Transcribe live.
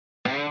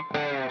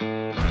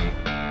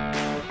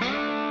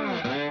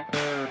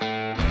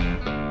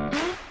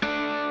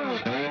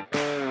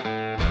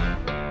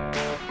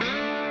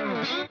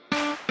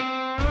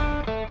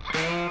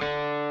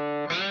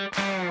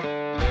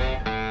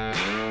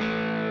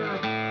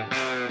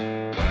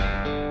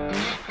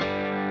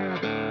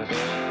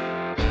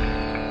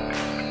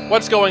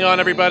What's going on,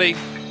 everybody?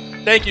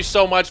 Thank you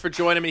so much for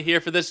joining me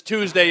here for this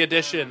Tuesday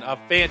edition of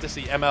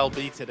Fantasy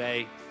MLB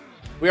Today.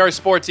 We are a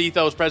Sports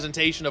Ethos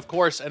presentation, of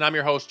course, and I'm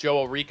your host, Joe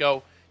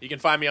Orico. You can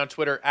find me on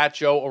Twitter at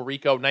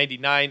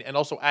JoeOrico99 and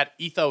also at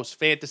Ethos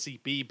Fantasy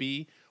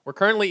BB. We're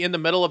currently in the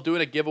middle of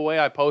doing a giveaway.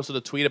 I posted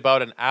a tweet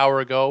about an hour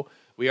ago.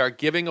 We are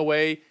giving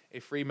away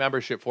a free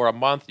membership for a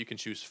month. You can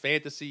choose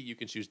fantasy, you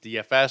can choose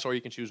DFS, or you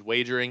can choose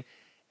wagering.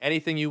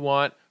 Anything you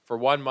want for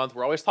 1 month.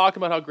 We're always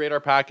talking about how great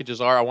our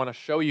packages are. I want to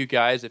show you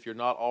guys, if you're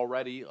not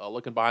already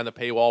looking behind the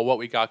paywall, what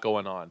we got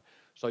going on.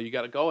 So you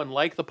got to go and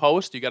like the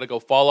post. You got to go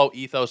follow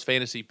Ethos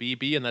Fantasy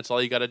BB, and that's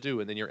all you got to do.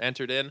 And then you're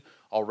entered in.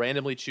 I'll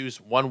randomly choose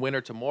one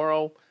winner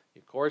tomorrow.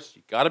 Of course,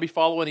 you got to be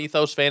following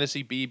Ethos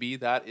Fantasy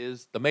BB. That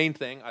is the main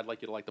thing. I'd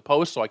like you to like the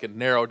post so I can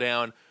narrow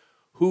down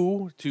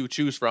who to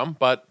choose from.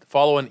 But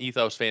following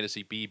Ethos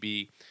Fantasy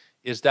BB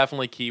is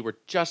definitely key. We're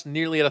just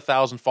nearly at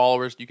 1,000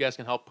 followers. You guys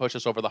can help push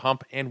us over the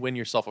hump and win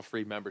yourself a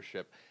free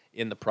membership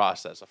in the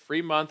process. A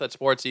free month at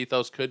Sports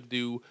Ethos could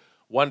do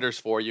wonders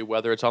for you,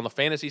 whether it's on the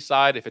fantasy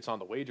side. If it's on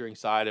the wagering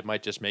side, it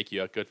might just make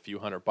you a good few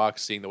 $100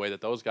 seeing the way that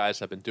those guys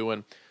have been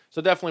doing.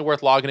 So definitely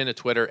worth logging into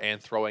Twitter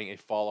and throwing a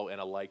follow and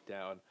a like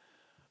down.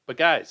 But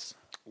guys,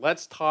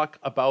 let's talk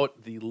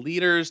about the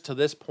leaders to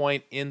this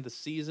point in the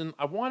season.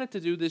 I wanted to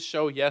do this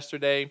show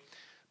yesterday,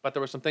 but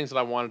there were some things that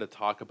I wanted to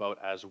talk about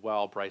as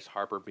well. Bryce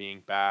Harper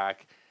being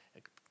back.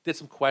 Did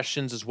some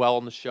questions as well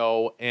on the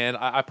show, and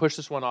I pushed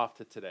this one off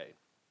to today.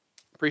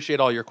 Appreciate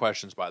all your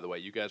questions, by the way.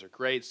 You guys are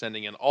great,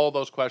 sending in all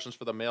those questions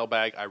for the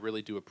mailbag. I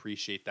really do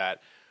appreciate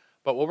that.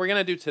 But what we're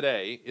going to do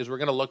today is we're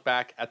going to look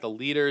back at the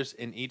leaders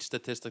in each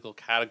statistical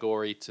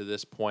category to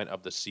this point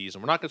of the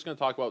season. We're not just going to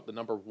talk about the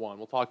number one.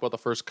 We'll talk about the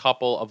first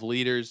couple of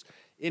leaders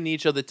in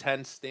each of the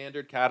 10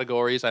 standard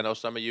categories. I know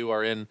some of you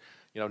are in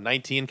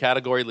 19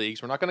 category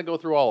leagues. We're not going to go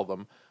through all of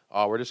them.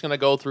 We're just going to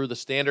go through the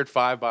standard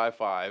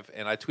 5x5.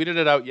 And I tweeted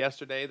it out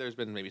yesterday. There's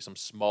been maybe some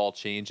small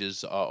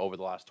changes over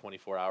the last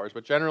 24 hours.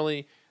 But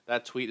generally,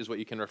 that tweet is what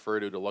you can refer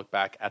to look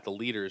back at the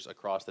leaders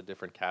across the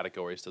different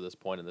categories to this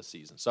point in the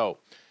season. So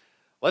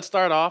let's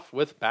start off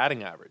with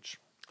batting average.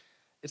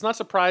 It's not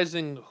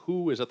surprising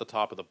who is at the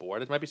top of the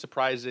board. It might be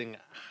surprising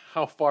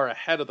how far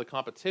ahead of the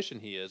competition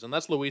he is, and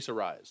that's Luis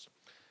Arraez.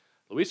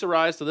 Luis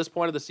Arraez, to this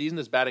point of the season,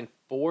 is batting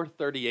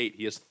 .438.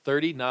 He is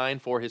 39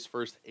 for his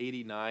first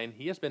 89.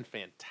 He has been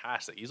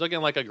fantastic. He's looking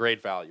like a great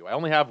value. I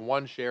only have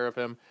one share of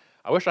him.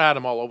 I wish I had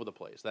him all over the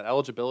place. That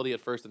eligibility at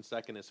first and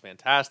second is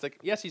fantastic.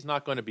 Yes, he's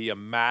not going to be a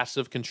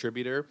massive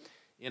contributor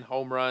in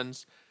home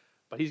runs,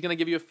 but he's going to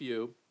give you a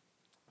few.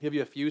 Give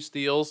you a few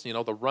steals. The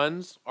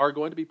runs are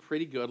going to be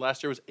pretty good.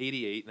 Last year was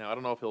 88. Now, I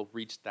don't know if he'll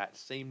reach that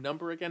same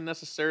number again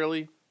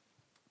necessarily,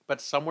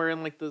 but somewhere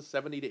in like the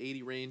 70 to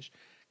 80 range.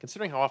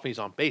 Considering how often he's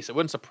on base, it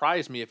wouldn't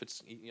surprise me if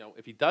it's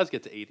if he does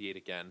get to 88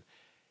 again.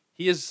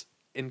 He is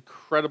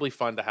incredibly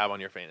fun to have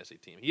on your fantasy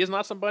team. He is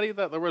not somebody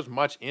that there was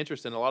much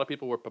interest in. A lot of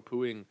people were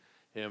poo-pooing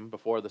him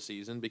before the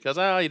season because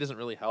he doesn't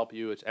really help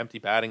you. It's empty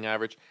batting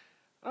average.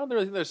 I don't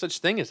really think there's such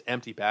thing as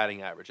empty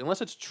batting average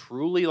unless it's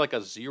truly like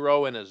a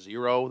 0 and a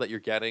 0 that you're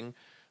getting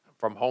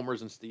from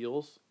homers and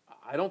steals.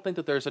 I don't think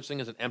that there's such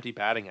thing as an empty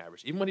batting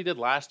average. Even what he did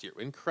last year,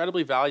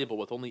 incredibly valuable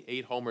with only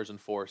 8 homers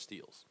and 4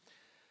 steals.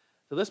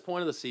 To this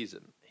point of the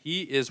season,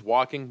 he is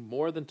walking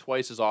more than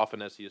twice as often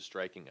as he is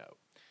striking out.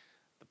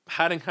 The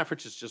batting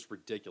average is just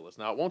ridiculous.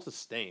 Now, it won't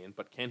sustain,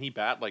 but can he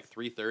bat like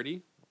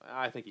 330?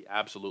 I think he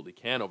absolutely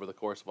can over the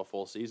course of a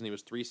full season. He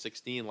was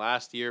 316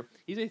 last year.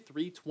 He's a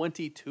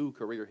 322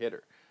 career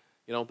hitter.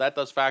 That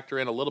does factor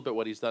in a little bit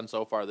what he's done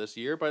so far this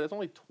year, but it's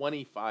only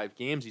 25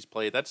 games he's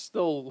played. That's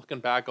still,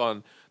 looking back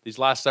on these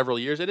last several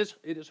years, it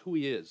is who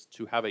he is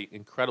to have an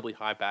incredibly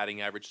high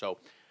batting average. So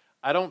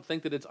I don't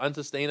think that it's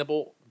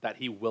unsustainable that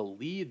he will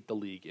lead the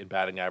league in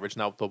batting average.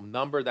 Now, the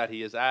number that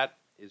he is at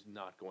is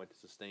not going to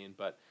sustain,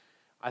 but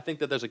I think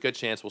that there's a good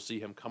chance we'll see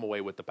him come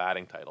away with the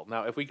batting title.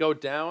 Now, if we go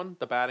down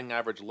the batting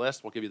average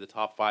list, we'll give you the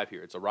top 5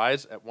 here. It's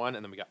Arraez at 1,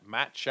 and then we got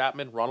Matt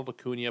Chapman, Ronald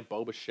Acuna,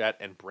 Bo Bichette,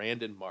 and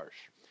Brandon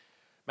Marsh.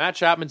 Matt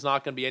Chapman's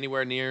not going to be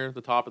anywhere near the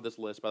top of this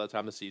list by the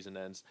time the season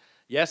ends.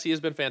 Yes, he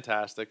has been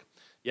fantastic.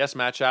 Yes,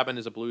 Matt Chapman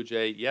is a Blue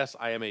Jay. Yes,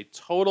 I am a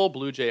total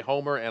Blue Jay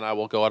homer, and I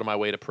will go out of my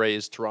way to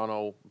praise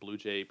Toronto Blue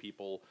Jay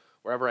people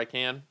wherever I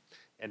can.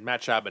 And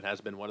Matt Chapman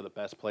has been one of the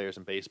best players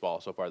in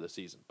baseball so far this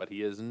season, but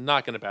he is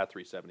not going to bat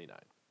 .379.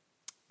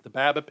 The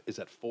BABIP is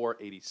at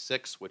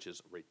 .486, which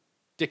is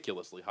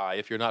ridiculously high.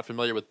 If you're not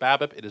familiar with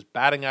BABIP, it is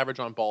batting average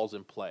on balls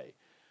in play.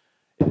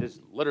 It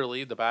is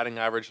literally the batting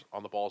average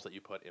on the balls that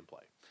you put in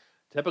play.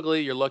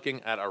 Typically, you're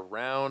looking at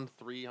around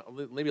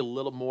 300, maybe a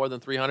little more than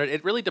 300.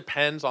 It really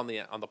depends on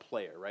the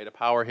player, right? A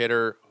power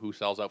hitter who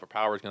sells out for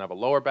power is going to have a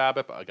lower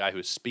BABIP. A guy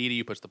who's speedy,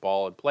 who puts the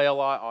ball in play a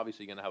lot,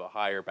 obviously going to have a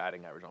higher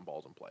batting average on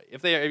balls in play.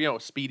 If they're a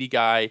speedy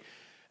guy,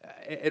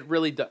 it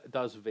really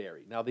does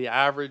vary. Now, the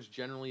average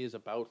generally is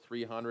about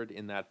 300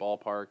 in that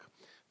ballpark.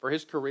 For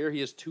his career,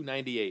 he is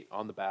 298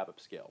 on the BABIP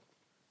scale.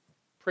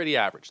 Pretty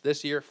average.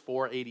 This year,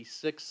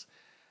 486.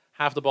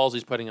 half the balls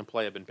he's putting in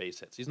play have been base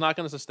hits. He's not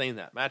going to sustain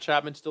that. Matt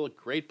Chapman's still a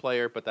great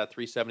player, but that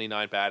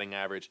 379 batting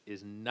average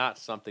is not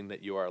something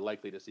that you are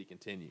likely to see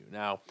continue.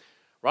 Now,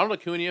 Ronald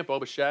Acuna, Bo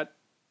Bichette,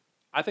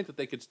 I think that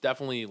they could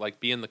definitely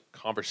be in the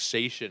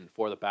conversation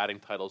for the batting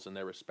titles in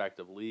their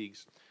respective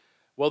leagues.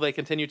 Will they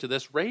continue to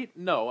this rate?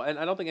 No, and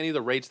I don't think any of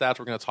the rate stats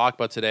we're going to talk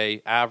about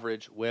today,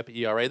 average, WHIP,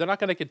 ERA, they're not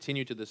going to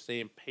continue to the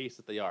same pace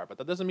that they are. But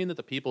that doesn't mean that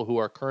the people who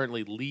are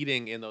currently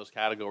leading in those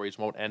categories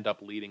won't end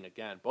up leading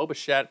again. Bo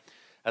Bichette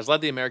has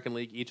led the American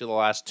League each of the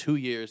last 2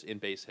 years in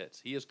base hits.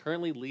 He is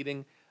currently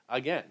leading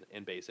again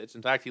in base hits.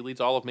 In fact, he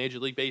leads all of Major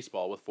League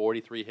Baseball with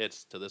 43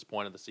 hits to this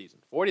point of the season.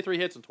 43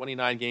 hits in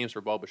 29 games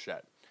for Bo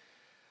Bichette.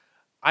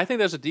 I think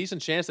there's a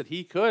decent chance that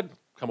he could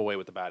come away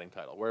with the batting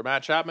title. Where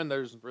Matt Chapman,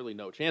 there's really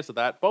no chance of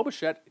that. Bo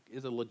Bichette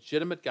is a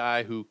legitimate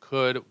guy who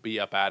could be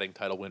a batting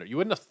title winner. You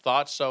wouldn't have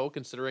thought so,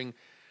 considering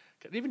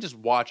even just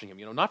watching him,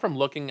 not from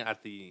looking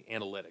at the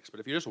analytics, but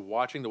if you're just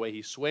watching the way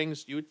he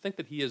swings, you would think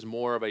that he is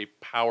more of a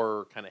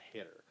power kind of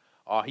hitter.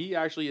 He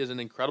actually is an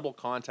incredible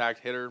contact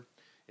hitter.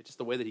 It's just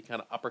the way that he kind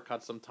of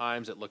uppercuts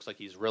sometimes. It looks like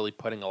he's really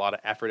putting a lot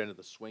of effort into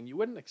the swing. You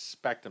wouldn't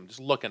expect him,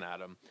 just looking at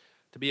him,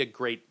 to be a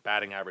great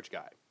batting average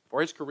guy. For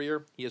his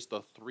career, he is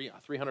the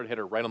 300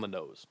 hitter right on the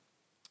nose.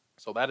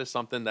 So that is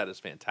something that is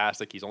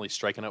fantastic. He's only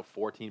striking out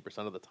 14%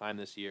 of the time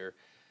this year.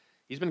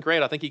 He's been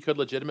great. I think he could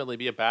legitimately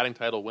be a batting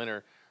title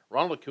winner.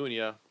 Ronald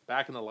Acuna,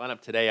 back in the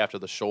lineup today after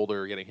the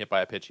shoulder getting hit by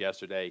a pitch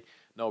yesterday.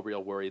 No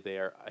real worry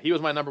there. He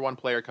was my number one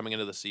player coming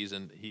into the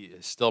season. He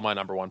is still my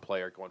number one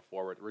player going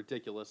forward.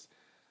 Ridiculous.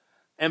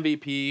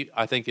 MVP,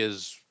 I think,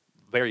 is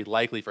very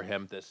likely for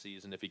him this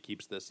season if he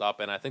keeps this up.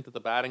 And I think that the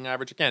batting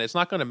average, again, it's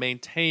not going to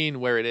maintain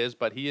where it is,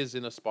 but he is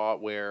in a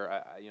spot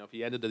where, if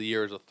he ended the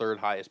year as the third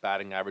highest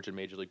batting average in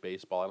Major League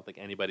Baseball, I don't think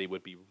anybody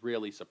would be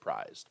really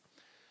surprised.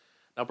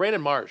 Now,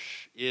 Brandon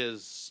Marsh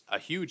is a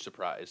huge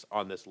surprise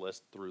on this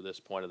list through this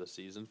point of the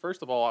season.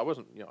 First of all, I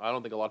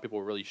don't think a lot of people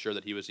were really sure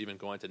that he was even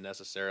going to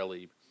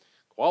necessarily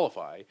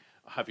qualify.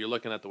 If you're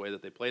looking at the way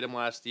that they played him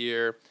last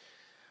year,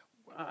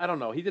 I don't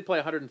know. He did play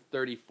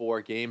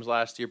 134 games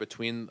last year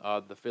between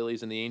the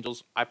Phillies and the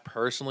Angels. I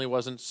personally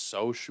wasn't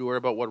so sure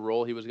about what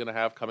role he was going to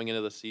have coming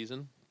into the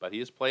season, but he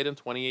has played in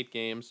 28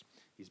 games.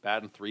 He's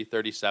batting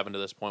 .337 to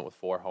this point with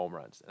 4 home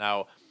runs.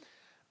 Now,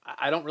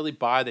 I don't really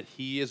buy that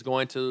he is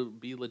going to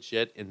be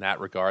legit in that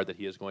regard, that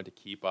he is going to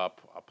keep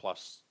up a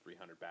plus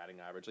 300 batting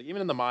average.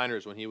 Even in the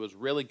minors, when he was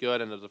really good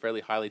and was a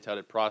fairly highly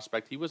touted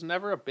prospect, he was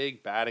never a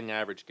big batting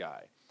average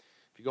guy.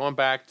 If you're going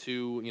back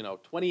to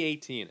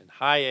 2018 in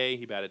high A,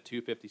 he batted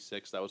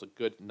 .256. That was a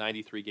good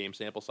 93 game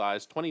sample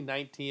size.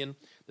 2019,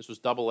 this was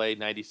double A,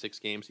 96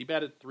 games. He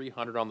batted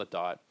 .300 on the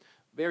dot.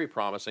 Very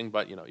promising,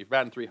 but you're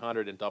batting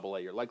 .300 in double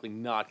A. You're likely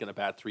not going to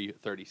bat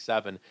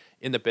 .337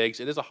 in the bigs.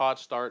 It is a hot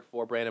start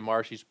for Brandon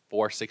Marsh. He's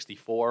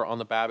 .464 on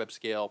the BABIP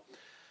scale.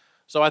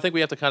 So I think we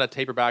have to kind of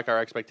taper back our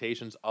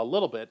expectations a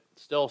little bit.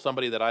 Still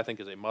somebody that I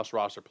think is a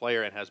must-roster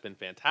player and has been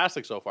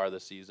fantastic so far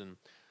this season.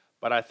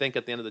 But I think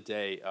at the end of the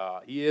day,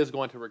 he is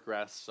going to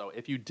regress. So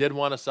if you did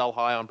want to sell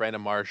high on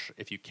Brandon Marsh,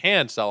 if you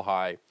can sell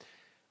high,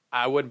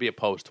 I wouldn't be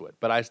opposed to it.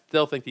 But I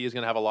still think he is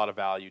going to have a lot of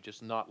value,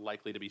 just not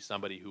likely to be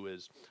somebody who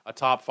is a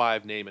top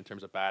 5 name in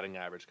terms of batting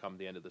average come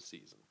the end of the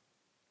season.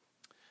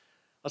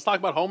 Let's talk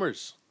about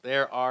homers.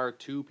 There are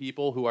 2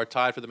 people who are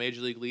tied for the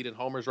Major League lead in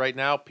homers right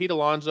now, Pete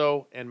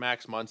Alonso and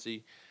Max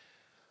Muncy.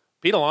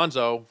 Pete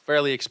Alonso,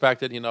 fairly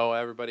expected.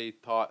 Everybody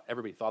thought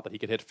that he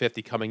could hit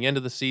 50 coming into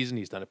the season.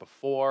 He's done it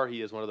before.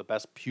 He is one of the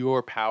best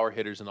pure power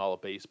hitters in all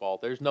of baseball.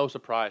 There's no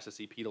surprise to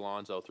see Pete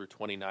Alonso through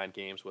 29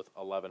 games with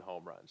 11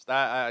 home runs.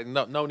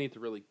 No need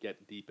to really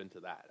get deep into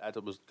that.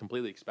 That was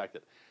completely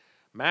expected.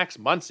 Max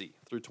Muncy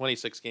through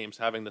 26 games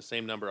having the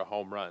same number of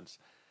home runs.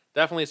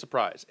 Definitely a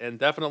surprise. And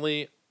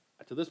definitely,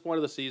 to this point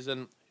of the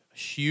season,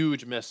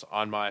 huge miss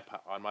on my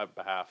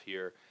behalf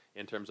here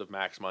in terms of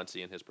Max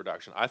Muncy and his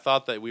production. I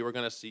thought that we were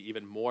going to see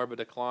even more of a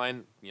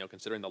decline,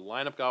 considering the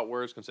lineup got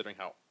worse, considering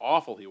how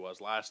awful he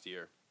was last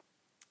year.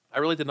 I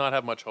really did not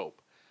have much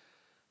hope.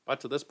 But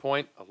to this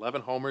point,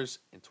 11 homers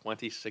in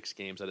 26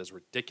 games. That is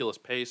ridiculous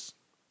pace.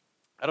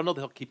 I don't know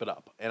that he'll keep it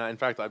up. And in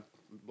fact,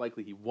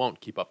 likely he won't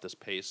keep up this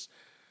pace.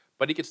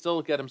 But he could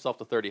still get himself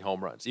to 30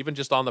 home runs, even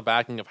just on the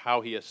backing of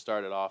how he has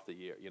started off the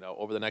year.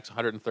 Over the next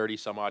 130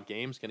 some odd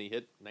games, can he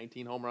hit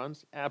 19 home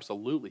runs?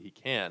 Absolutely, he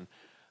can.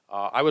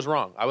 I was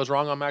wrong. I was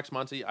wrong on Max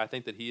Muncy. I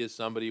think that he is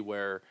somebody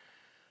where,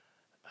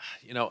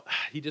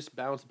 he just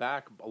bounced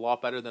back a lot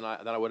better than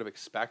I would have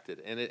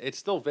expected. And it's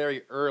still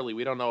very early.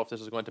 We don't know if this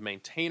is going to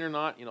maintain or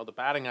not. The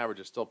batting average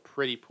is still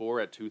pretty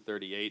poor at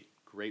 .238.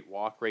 Great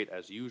walk rate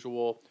as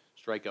usual.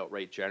 Strikeout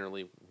rate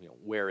generally,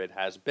 where it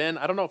has been.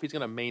 I don't know if he's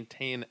going to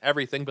maintain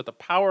everything, but the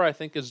power I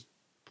think is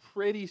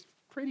pretty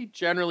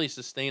generally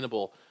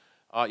sustainable.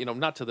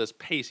 Not to this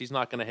pace. He's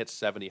not going to hit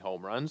 70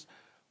 home runs.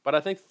 But I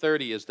think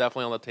 30 is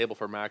definitely on the table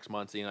for Max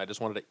Muncy, and I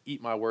just wanted to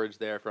eat my words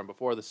there from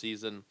before the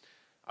season.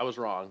 I was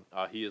wrong.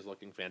 He is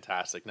looking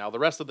fantastic. Now, the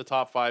rest of the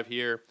top 5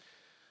 here,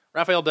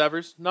 Rafael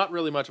Devers, not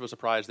really much of a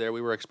surprise there. We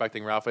were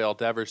expecting Rafael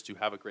Devers to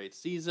have a great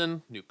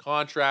season, new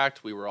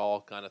contract. We were all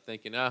kind of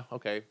thinking,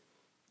 okay,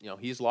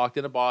 he's locked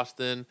into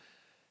Boston.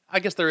 I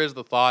guess there is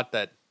the thought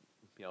that,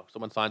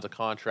 someone signs a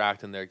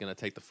contract and they're going to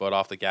take the foot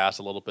off the gas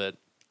a little bit.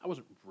 I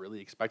wasn't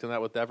really expecting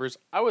that with Devers.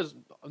 I was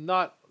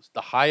not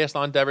the highest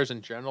on Devers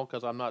in general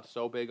because I'm not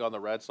so big on the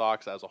Red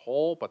Sox as a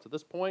whole. But to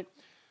this point,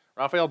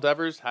 Rafael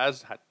Devers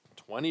has had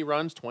 20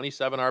 runs,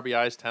 27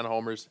 RBIs, 10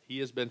 homers. He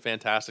has been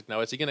fantastic. Now,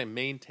 is he going to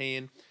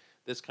maintain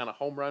this kind of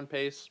home run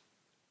pace?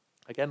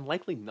 Again,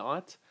 likely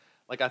not.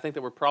 I think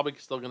that we're probably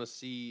still going to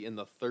see in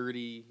the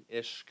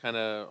 30-ish kind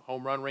of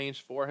home run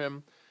range for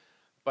him.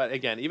 But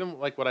again, even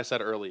like what I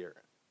said earlier,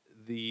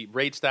 the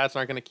rate stats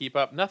aren't going to keep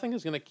up. Nothing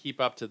is going to keep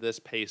up to this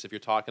pace if you're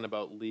talking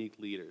about league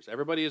leaders.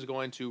 Everybody is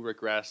going to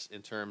regress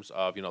in terms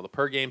of, the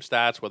per game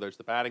stats, whether it's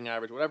the batting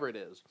average, whatever it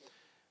is.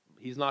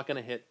 He's not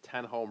going to hit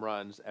 10 home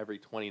runs every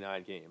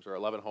 29 games or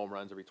 11 home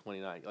runs every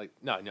 29.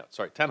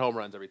 10 home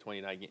runs every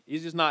 29 games.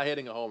 He's just not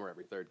hitting a homer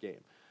every third game.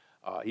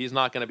 He's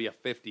not going to be a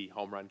 50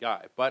 home run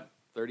guy. But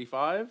 30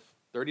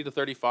 to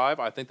 35,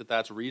 I think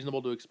that's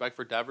reasonable to expect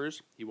for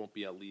Devers. He won't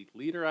be a league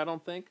leader, I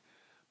don't think.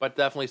 But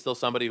definitely still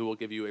somebody who will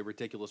give you a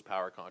ridiculous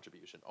power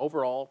contribution.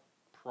 Overall,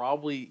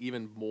 probably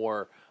even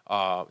more,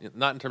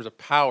 not in terms of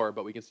power,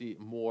 but we can see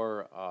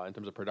more in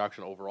terms of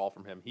production overall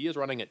from him. He is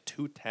running at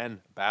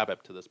 210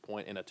 BABIP to this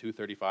point and a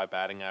 235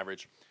 batting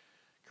average.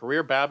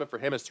 Career BABIP for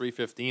him is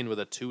 315 with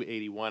a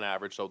 281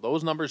 average. So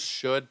those numbers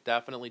should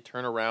definitely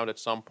turn around at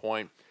some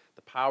point.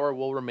 The power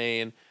will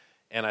remain.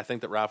 And I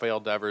think that Rafael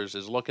Devers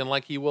is looking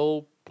like he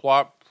will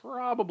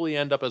probably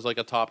end up as a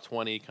top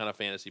 20 kind of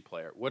fantasy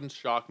player. Wouldn't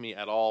shock me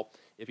at all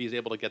if he's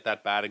able to get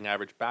that batting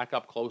average back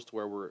up close to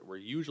where we're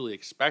usually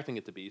expecting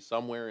it to be,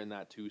 somewhere in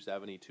that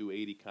 270,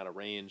 280 kind of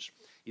range.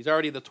 He's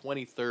already the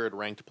 23rd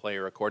ranked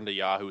player according to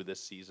Yahoo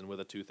this season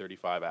with a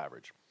 235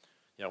 average.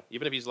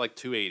 Even if he's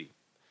 280,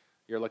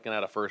 you're looking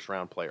at a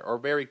first-round player or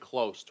very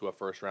close to a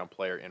first-round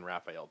player in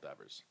Rafael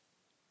Devers.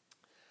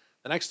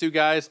 The next two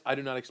guys, I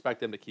do not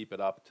expect them to keep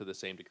it up to the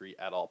same degree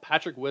at all.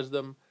 Patrick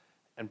Wisdom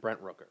and Brent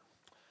Rooker.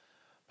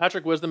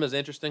 Patrick Wisdom is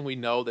interesting. We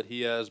know that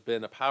he has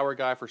been a power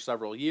guy for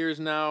several years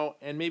now,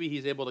 and maybe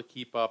he's able to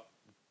keep up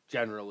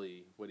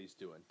generally what he's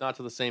doing. Not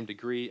to the same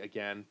degree,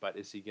 again, but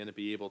is he going to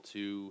be able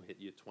to hit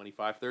you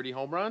 25, 30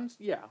 home runs?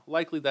 Yeah,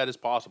 likely that is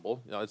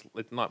possible.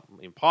 It's not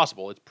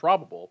impossible. It's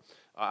probable.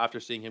 After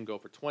seeing him go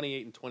for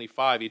 28 and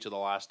 25 each of the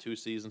last two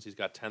seasons, he's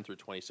got 10 through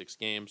 26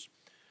 games.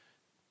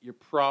 You're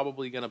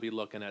probably going to be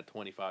looking at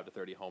 25 to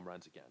 30 home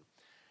runs again.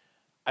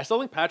 I still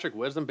think Patrick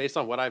Wisdom, based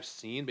on what I've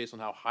seen, based on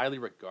how highly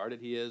regarded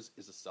he is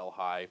a sell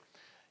high.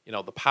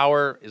 The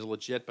power is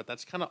legit, but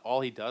that's kind of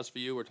all he does for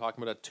you. We're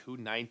talking about a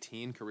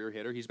 219 career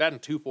hitter. He's batting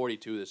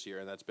 242 this year,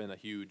 and that's been a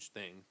huge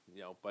thing.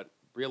 But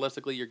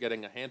realistically, you're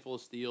getting a handful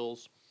of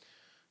steals.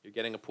 You're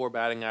getting a poor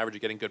batting average. You're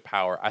getting good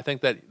power. I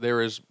think that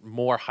there is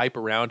more hype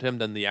around him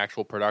than the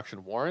actual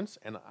production warrants,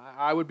 and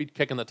I would be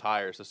kicking the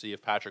tires to see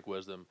if Patrick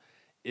Wisdom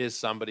is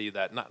somebody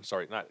that, not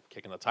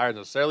kicking the tires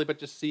necessarily, but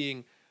just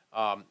seeing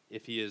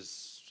if he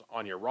is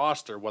on your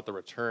roster, what the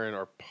return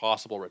or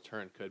possible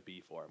return could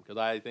be for him. Because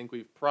I think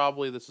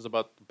this is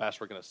about the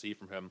best we're going to see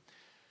from him.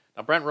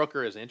 Now, Brent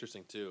Rooker is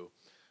interesting too.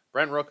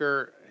 Brent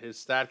Rooker, his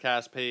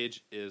StatCast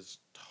page is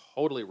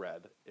totally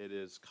red. It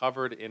is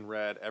covered in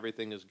red.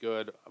 Everything is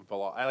good.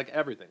 I like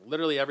everything.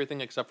 Literally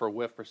everything except for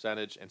whiff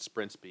percentage and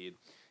sprint speed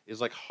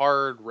is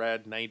hard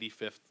red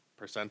 95th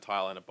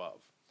percentile and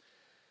above.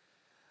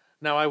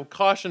 Now, I would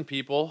caution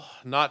people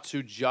not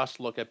to just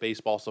look at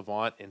Baseball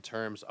Savant in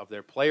terms of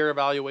their player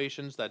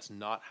evaluations. That's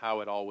not how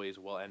it always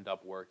will end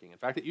up working. In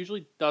fact, it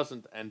usually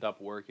doesn't end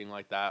up working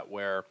like that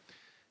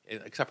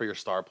except for your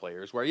star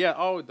players, where,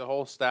 the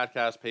whole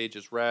StatCast page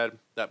is red.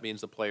 That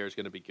means the player is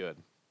going to be good.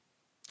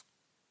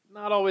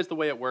 Not always the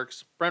way it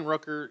works. Brent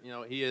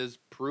Rooker, he is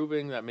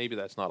proving that maybe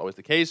that's not always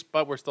the case,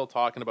 but we're still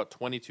talking about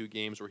 22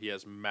 games where he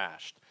has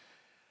mashed.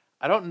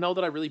 I don't know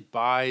that I really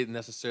buy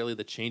necessarily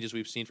the changes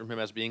we've seen from him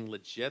as being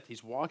legit.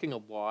 He's walking a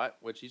lot,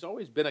 which he's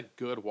always been a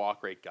good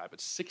walk rate guy, but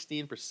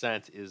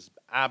 16% is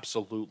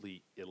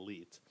absolutely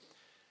elite.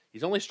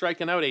 He's only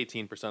striking out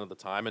 18% of the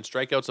time, and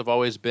strikeouts have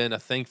always been a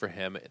thing for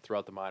him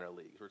throughout the minor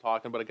leagues. We're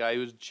talking about a guy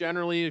who's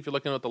generally, if you're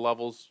looking at the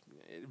levels,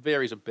 it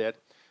varies a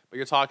bit, but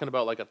you're talking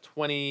about a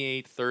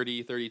 28,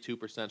 30, 32%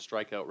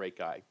 strikeout rate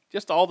guy.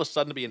 Just all of a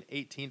sudden to be an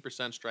 18%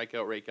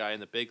 strikeout rate guy in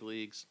the big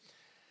leagues,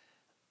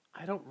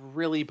 I don't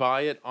really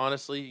buy it,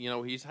 honestly.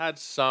 He's had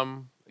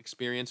some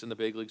experience in the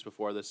big leagues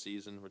before this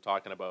season. We're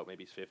talking about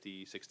maybe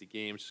 50, 60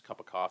 games, just a cup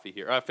of coffee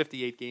here.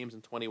 58 games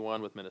in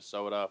 21 with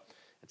Minnesota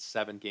and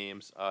 7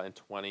 games in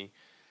 20.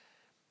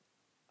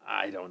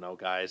 I don't know,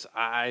 guys.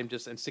 And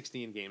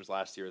 16 games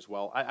last year as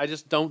well. I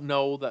just don't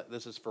know that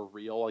this is for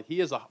real. He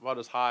is about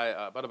as high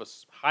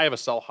of a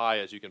sell high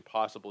as you can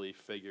possibly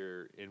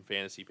figure in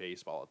fantasy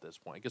baseball at this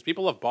point. Because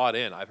people have bought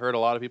in. I've heard a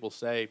lot of people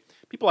say,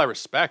 people I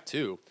respect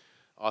too,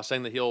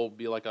 saying that he'll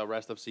be a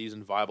rest of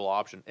season viable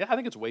option. I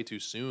think it's way too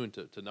soon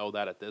to know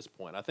that at this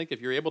point. I think if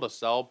you're able to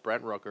sell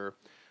Brent Rooker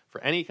for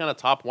any kind of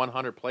top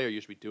 100 player,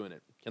 you should be doing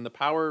it. Can the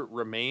power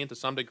remain to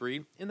some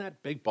degree in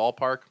that big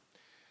ballpark?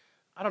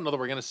 I don't know that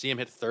we're going to see him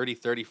hit 30,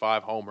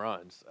 35 home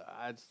runs.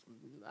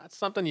 That's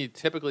something you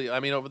typically, I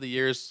mean, over the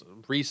years,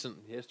 recent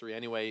history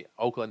anyway,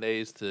 Oakland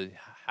A's to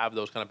have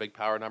those kind of big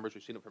power numbers.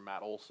 We've seen it from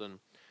Matt Olson,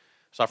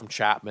 saw it from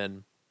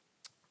Chapman,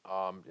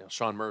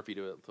 Sean Murphy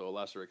to a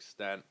lesser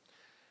extent.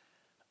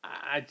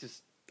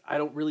 I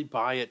don't really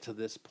buy it to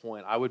this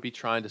point. I would be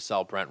trying to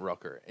sell Brent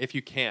Rooker if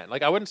you can.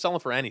 Like, I wouldn't sell him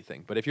for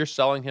anything, but if you're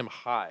selling him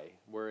high,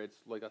 where it's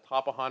like a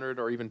top 100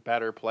 or even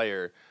better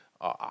player,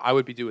 I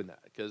would be doing that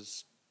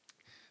because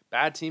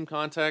bad team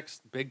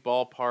context, big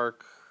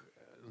ballpark,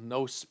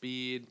 no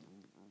speed.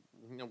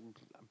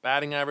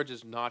 Batting average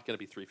is not going to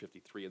be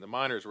 353. In the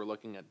minors, we're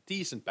looking at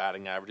decent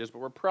batting averages, but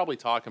we're probably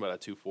talking about a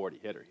 240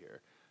 hitter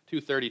here.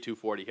 230,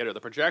 240 hitter.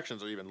 The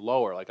projections are even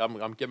lower. Like,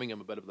 I'm giving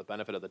him a bit of the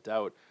benefit of the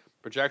doubt.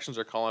 Projections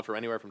are calling for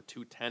anywhere from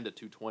 210 to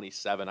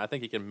 227. I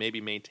think he can maybe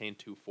maintain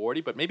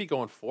 240, but maybe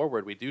going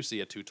forward, we do see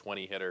a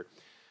 220 hitter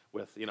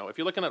with, if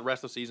you're looking at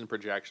rest of season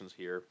projections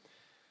here,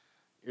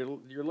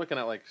 you're looking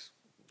at like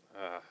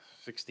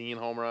 16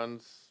 home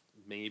runs,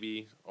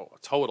 maybe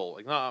total.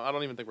 Like, no, I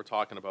don't even think we're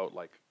talking about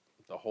like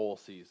the whole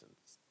season.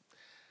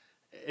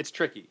 It's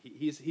tricky.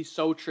 He's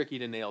so tricky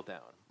to nail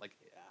down. Like,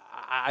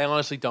 I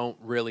honestly don't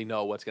really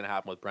know what's going to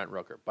happen with Brent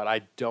Rooker, but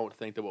I don't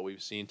think that what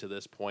we've seen to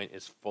this point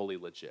is fully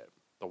legit.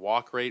 The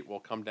walk rate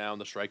will come down,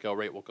 the strikeout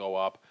rate will go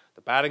up,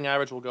 the batting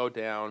average will go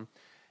down,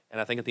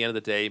 and I think at the end of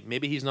the day,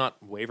 maybe he's not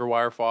waiver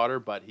wire fodder,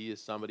 but he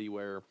is somebody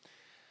where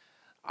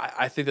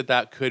I think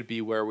that could be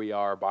where we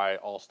are by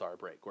All-Star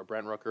break, where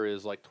Brent Rooker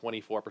is like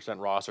 24%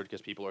 rostered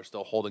because people are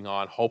still holding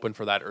on, hoping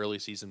for that early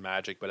season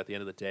magic. But at the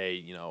end of the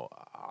day,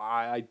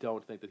 I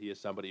don't think that he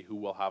is somebody who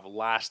will have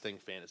lasting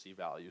fantasy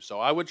value. So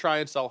I would try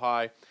and sell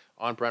high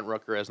on Brent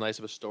Rooker, as nice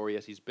of a story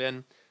as he's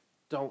been.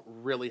 Don't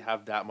really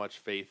have that much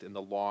faith in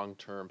the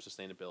long-term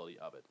sustainability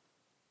of it.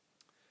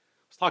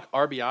 Let's talk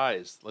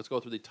RBIs. Let's go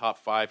through the top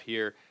 5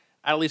 here.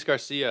 Adolis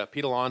Garcia,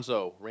 Pete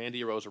Alonso,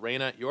 Randy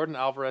Arozarena, Yordan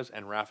Alvarez,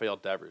 and Rafael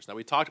Devers. Now,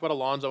 we talked about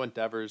Alonso and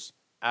Devers,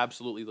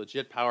 absolutely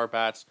legit power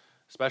bats,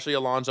 especially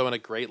Alonso in a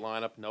great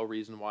lineup. No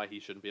reason why he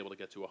shouldn't be able to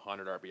get to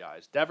 100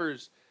 RBIs.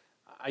 Devers,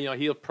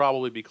 he'll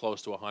probably be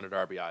close to 100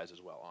 RBIs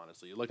as well,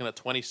 honestly. You're looking at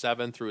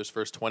 27 through his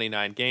first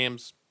 29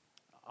 games.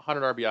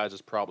 100 RBIs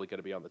is probably going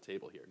to be on the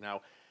table here.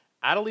 Now,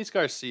 Adolis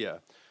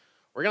Garcia,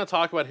 we're going to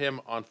talk about him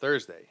on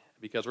Thursday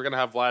because we're going to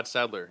have Vlad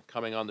Sedler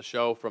coming on the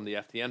show from the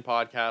FTN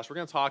podcast. We're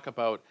going to talk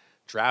about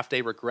draft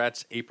day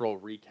regrets, April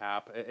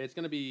recap. It's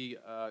going to be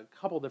a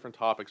couple different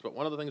topics, but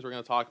one of the things we're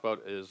going to talk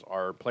about is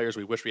our players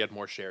we wish we had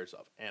more shares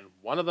of. And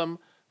one of them,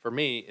 for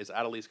me, is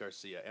Adolis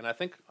Garcia. And I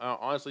think,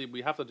 honestly,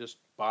 we have to just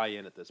buy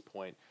in at this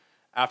point.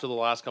 After the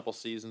last couple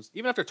seasons,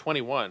 even after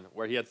 21,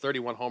 where he had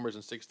 31 homers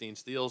and 16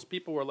 steals,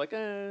 people were like,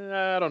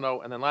 I don't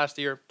know. And then last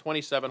year,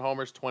 27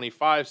 homers,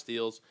 25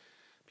 steals.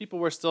 People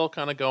were still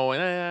kind of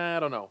going, I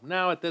don't know.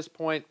 Now at this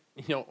point,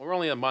 we're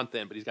only a month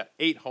in, but he's got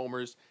 8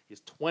 homers. He has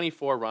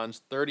 24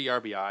 runs, 30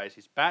 RBIs.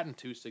 He's batting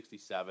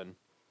 .267.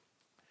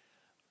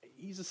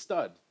 He's a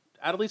stud.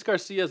 Adolis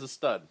Garcia is a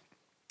stud.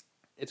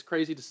 It's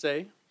crazy to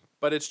say,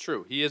 but it's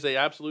true. He is an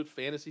absolute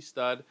fantasy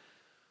stud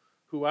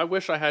who I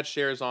wish I had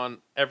shares on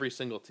every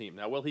single team.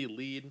 Now, will he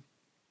lead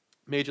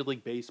Major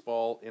League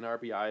Baseball in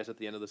RBIs at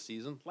the end of the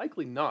season?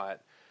 Likely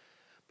not,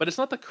 but it's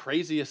not the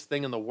craziest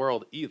thing in the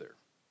world either.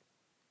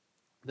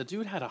 The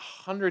dude had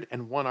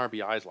 101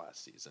 RBIs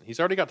last season. He's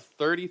already got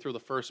 30 through the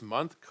first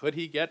month. Could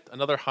he get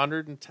another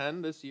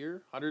 110 this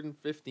year?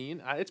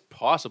 115? It's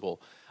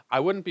possible. I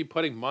wouldn't be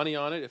putting money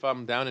on it if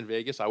I'm down in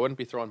Vegas. I wouldn't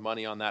be throwing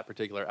money on that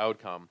particular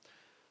outcome.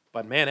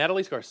 But man,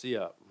 Adolis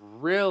Garcia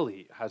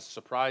really has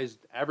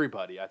surprised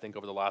everybody, I think,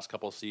 over the last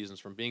couple of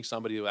seasons, from being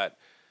somebody that,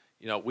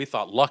 we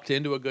thought lucked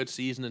into a good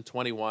season in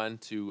 21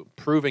 to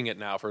proving it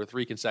now for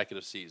 3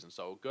 consecutive seasons.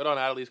 So good on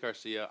Adolis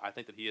Garcia. I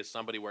think that he is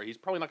somebody where he's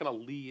probably not going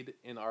to lead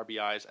in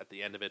RBIs at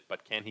the end of it,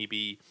 but can he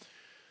be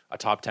a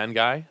top 10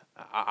 guy?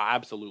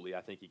 Absolutely, I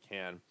think he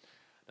can.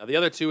 Now, the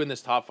other two in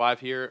this top 5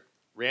 here,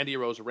 Randy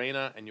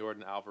Arozarena and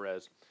Yordan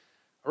Alvarez.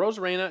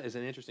 Arozarena is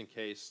an interesting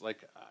case.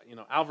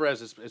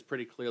 Alvarez is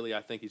pretty clearly,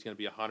 I think he's going to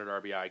be a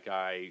 100 RBI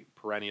guy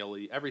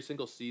perennially. Every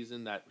single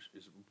season, that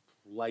is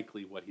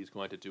likely what he's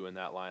going to do in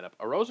that lineup.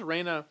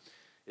 Arozarena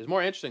is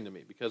more interesting to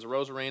me because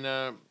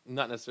Arozarena,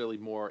 not necessarily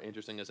more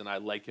interesting as in I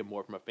like him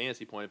more from a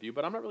fantasy point of view,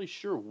 but I'm not really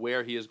sure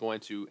where he is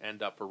going to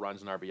end up for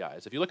runs and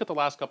RBIs. If you look at the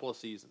last couple of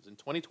seasons, in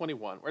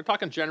 2021, we're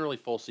talking generally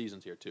full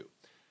seasons here too,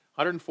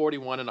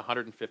 141 and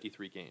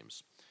 153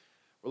 games.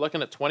 We're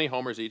looking at 20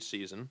 homers each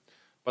season.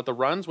 But the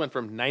runs went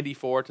from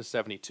 94 to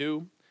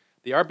 72.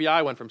 The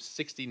RBI went from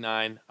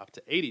 69 up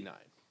to 89.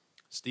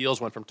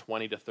 Steals went from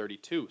 20 to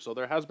 32. So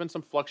there has been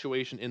some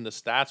fluctuation in the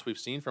stats we've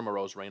seen from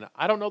Arozarena.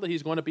 I don't know that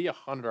he's going to be a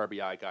 100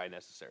 RBI guy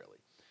necessarily.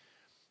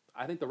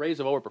 I think the Rays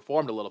have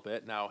overperformed a little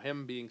bit. Now,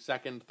 him being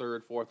second,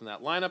 third, fourth in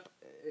that lineup,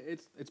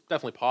 it's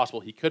definitely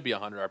possible he could be a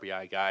 100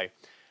 RBI guy.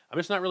 I'm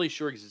just not really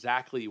sure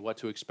exactly what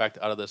to expect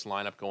out of this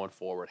lineup going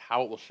forward,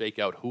 how it will shake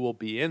out, who will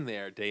be in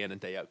there day in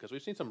and day out, because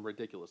we've seen some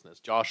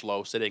ridiculousness. Josh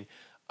Lowe sitting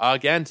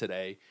again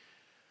today.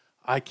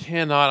 I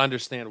cannot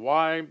understand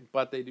why,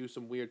 but they do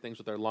some weird things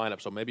with their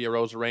lineup. So maybe a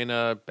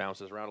Rosarena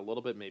bounces around a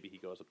little bit. Maybe he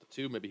goes up to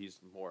 2. Maybe he's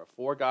more a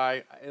 4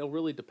 guy. It'll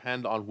really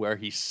depend on where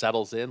he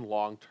settles in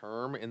long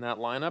term in that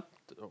lineup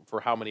for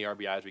how many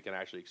RBIs we can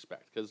actually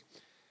expect. Because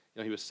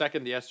he was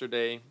second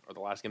yesterday, or the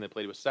last game they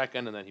played, he was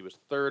second, and then he was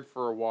third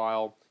for a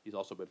while. He's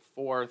also been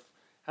fourth.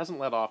 Hasn't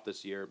let off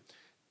this year.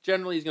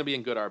 Generally, he's going to be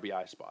in good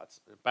RBI spots.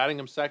 Batting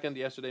him second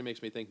yesterday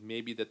makes me think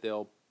maybe that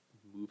they'll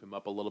move him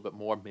up a little bit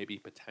more, maybe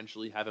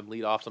potentially have him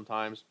lead off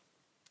sometimes.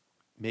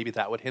 Maybe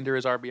that would hinder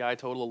his RBI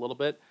total a little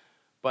bit.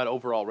 But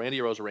overall, Randy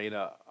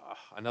Arozarena,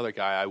 another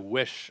guy I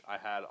wish I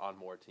had on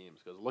more teams,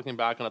 because looking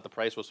back on it, the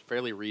price was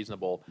fairly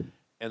reasonable,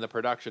 and the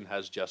production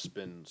has just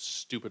been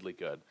stupidly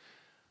good.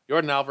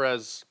 Jordan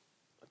Alvarez,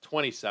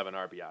 27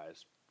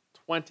 RBIs.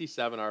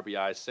 27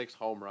 RBIs, 6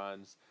 home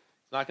runs.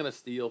 It's not going to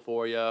steal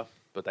for you,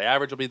 but the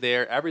average will be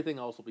there. Everything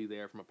else will be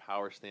there from a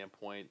power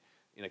standpoint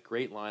in a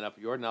great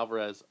lineup. Jordan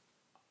Alvarez,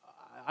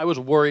 I was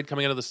worried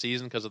coming into the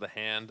season because of the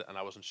hand, and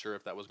I wasn't sure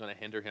if that was going to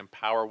hinder him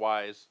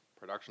power-wise,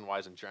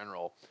 production-wise in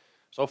general.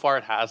 So far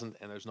it hasn't,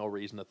 and there's no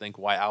reason to think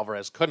why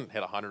Alvarez couldn't hit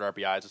 100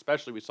 RBIs,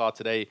 especially we saw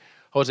today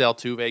Jose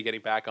Altuve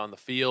getting back on the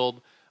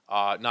field.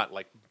 Not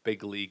like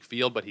big league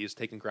field, but he's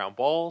taking ground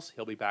balls.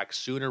 He'll be back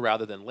sooner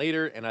rather than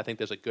later, and I think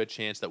there's a good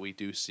chance that we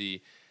do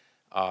see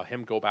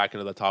him go back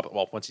into the top.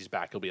 Well, once he's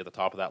back, he'll be at the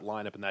top of that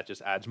lineup, and that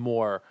just adds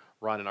more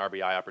run and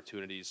RBI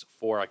opportunities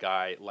for a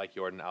guy like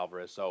Jordan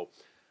Alvarez. So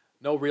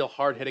no real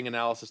hard-hitting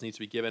analysis needs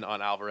to be given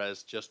on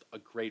Alvarez, just a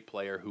great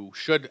player who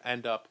should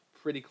end up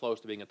pretty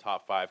close to being a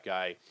top 5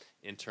 guy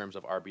in terms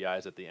of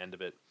RBIs at the end of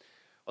it.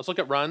 Let's look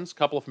at runs. A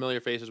couple of familiar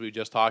faces we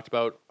just talked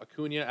about.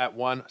 Acuna at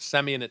 1,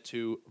 Semien at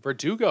 2,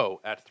 Verdugo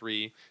at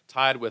 3,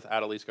 tied with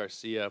Adolis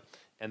Garcia,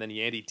 and then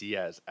Yandy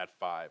Diaz at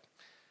 5.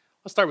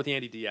 Let's start with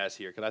Yandy Diaz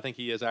here, because I think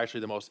he is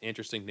actually the most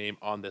interesting name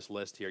on this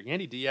list here.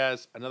 Yandy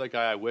Diaz, another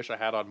guy I wish I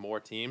had on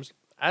more teams.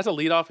 As a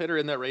leadoff hitter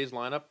in that Rays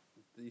lineup,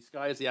 the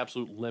sky is the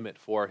absolute limit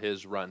for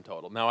his run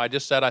total. Now, I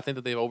just said I think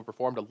that they've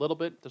overperformed a little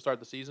bit to start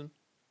the season.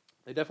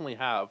 They definitely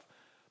have,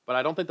 but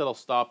I don't think that'll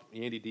stop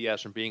Yandy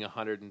Diaz from being a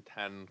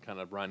 110 kind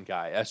of run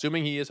guy.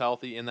 Assuming he is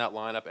healthy in that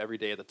lineup every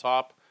day at the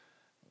top,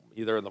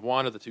 either in the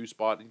 1 or the 2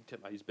 spot,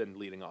 he's been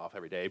leading off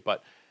every day,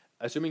 but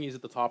assuming he's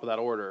at the top of that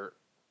order,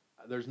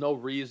 there's no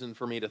reason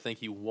for me to think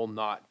he will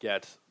not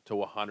get to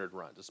 100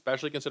 runs,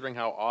 especially considering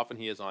how often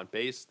he is on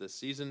base this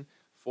season.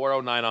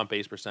 409 on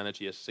base percentage.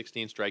 He has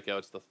 16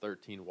 strikeouts to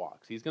 13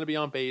 walks. He's going to be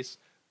on base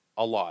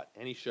a lot,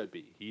 and he should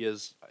be. He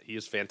is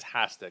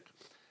fantastic.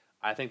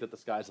 I think that the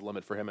sky's the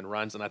limit for him in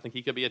runs, and I think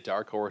he could be a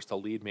dark horse to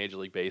lead Major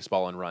League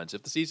Baseball in runs.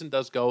 If the season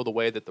does go the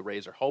way that the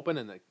Rays are hoping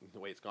and the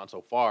way it's gone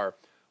so far,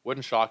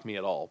 wouldn't shock me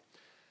at all.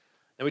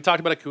 And we talked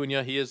about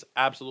Acuna. He is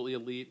absolutely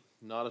elite.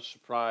 Not a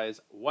surprise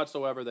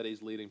whatsoever that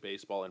he's leading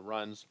baseball in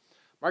runs.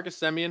 Marcus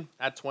Semien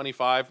at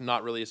 25,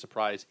 not really a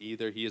surprise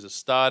either. He is a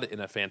stud in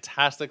a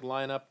fantastic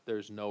lineup.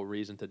 There's no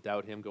reason to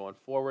doubt him going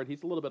forward.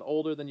 He's a little bit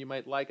older than you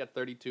might like at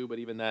 32, but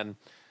even then,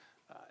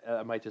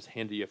 it might just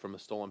hinder you from a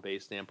stolen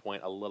base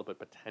standpoint a little bit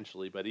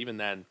potentially. But even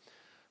then,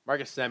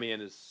 Marcus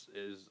Semien is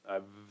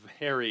a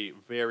very,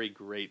 very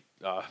great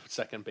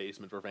second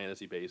baseman for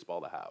fantasy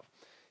baseball to have.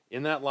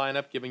 In that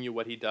lineup, giving you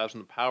what he does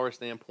from the power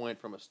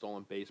standpoint, from a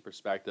stolen base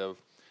perspective.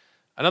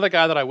 Another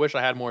guy that I wish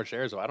I had more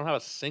shares of. I don't have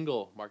a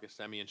single Marcus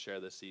Semien share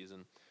this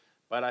season.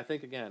 But I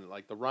think, again,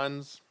 like the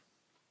runs,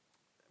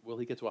 will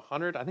he get to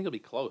 100? I think he'll be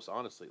close,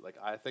 honestly. Like,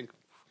 I think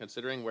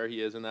considering where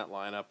he is in that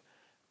lineup,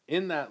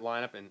 and, that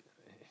lineup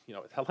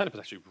is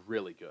actually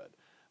really good.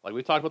 Like,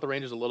 we talked about the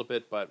Rangers a little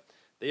bit, but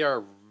they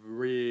are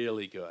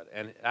really good.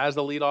 And as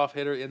the leadoff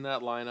hitter in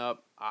that lineup,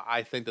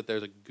 I think that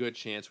there's a good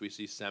chance we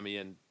see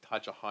Semien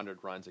touch 100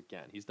 runs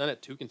again. He's done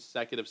it 2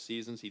 consecutive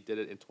seasons. He did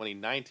it in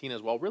 2019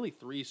 as well, really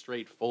 3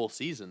 straight full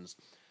seasons.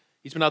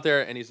 He's been out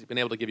there and he's been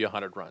able to give you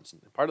 100 runs.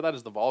 And part of that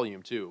is the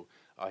volume, too.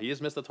 He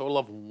has missed a total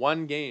of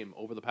 1 game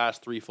over the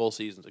past 3 full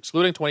seasons,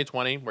 excluding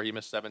 2020, where he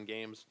missed 7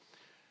 games.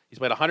 He's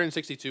played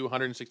 162,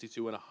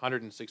 162, and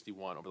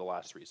 161 over the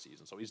last 3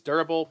 seasons. So he's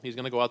durable. He's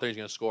going to go out there. He's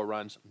going to score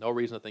runs. No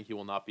reason to think he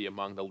will not be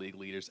among the league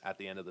leaders at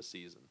the end of the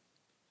season.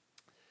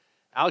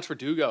 Alex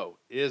Verdugo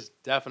is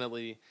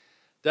definitely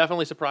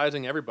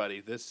surprising everybody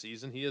this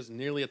season. He is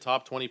nearly a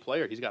top 20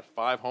 player. He's got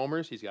 5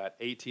 homers. He's got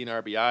 18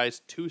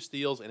 RBIs, 2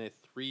 steals, and a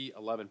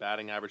 .311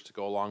 batting average to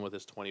go along with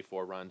his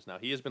 24 runs. Now,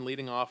 he has been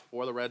leading off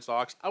for the Red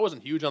Sox. I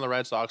wasn't huge on the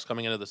Red Sox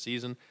coming into the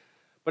season.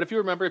 But if you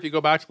remember, if you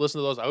go back to listen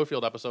to those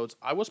outfield episodes,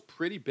 I was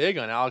pretty big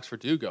on Alex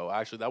Verdugo.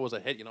 Actually, that was a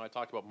hit. I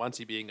talked about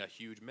Muncy being a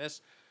huge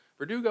miss.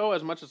 Verdugo,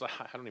 as much as I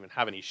don't even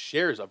have any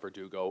shares of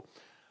Verdugo,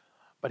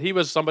 but he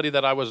was somebody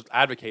that I was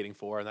advocating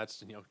for, and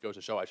that's, goes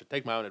to show I should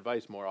take my own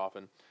advice more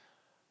often.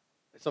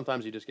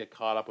 Sometimes you just get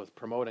caught up with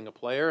promoting a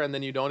player, and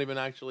then you don't even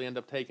actually end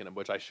up taking him,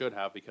 which I should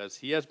have, because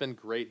he has been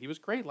great. He was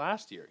great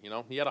last year.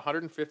 He had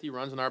 150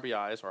 runs and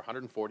RBIs, or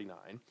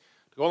 149.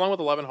 To go along with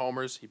 11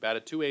 homers, he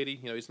batted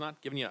 .280. He's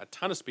not giving you a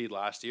ton of speed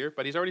last year,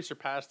 but he's already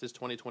surpassed his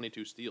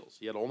 2022 steals.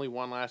 He had only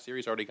 1 last year.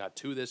 He's already got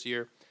 2 this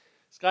year.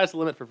 Sky's the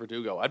limit for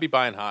Verdugo. I'd be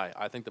buying high.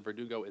 I think the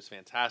Verdugo is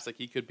fantastic.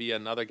 He could be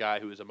another guy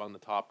who is among the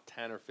top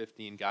 10 or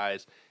 15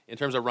 guys in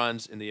terms of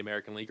runs in the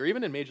American League or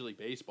even in Major League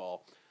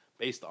Baseball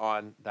based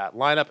on that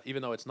lineup.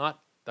 Even though it's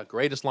not the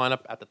greatest lineup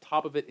at the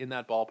top of it in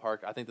that ballpark,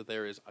 I think that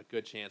there is a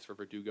good chance for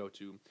Verdugo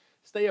to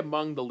stay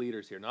among the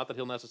leaders here. Not that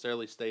he'll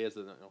necessarily stay as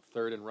the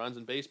third in runs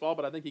in baseball,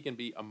 but I think he can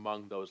be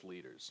among those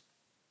leaders.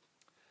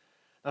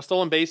 Now,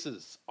 stolen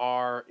bases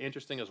are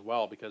interesting as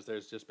well because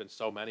there's just been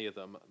so many of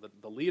them.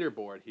 The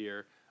leaderboard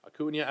here,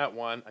 Acuna at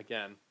 1.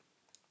 Again,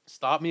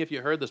 stop me if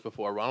you heard this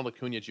before. Ronald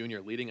Acuna Jr.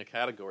 leading a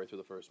category through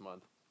the first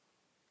month.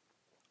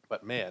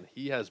 But, man,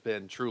 he has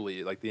been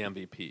truly like the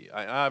MVP.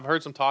 I've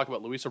heard some talk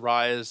about Luis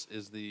Arias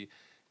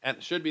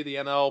and should be the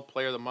NL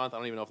Player of the Month. I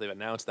don't even know if they've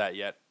announced that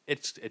yet.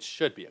 It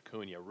should be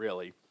Acuna,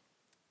 really.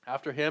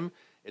 After him,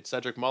 it's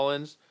Cedric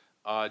Mullins,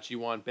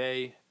 Ji-hwan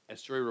Bae,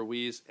 Esteury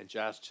Ruiz, and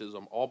Jazz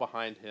Chisholm, all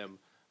behind him,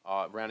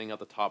 rounding out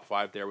the top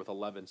 5 there with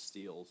 11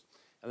 steals.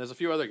 And there's a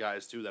few other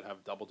guys, too, that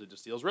have double-digit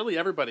steals. Really,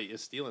 everybody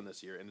is stealing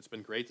this year, and it's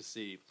been great to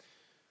see.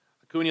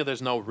 Acuna,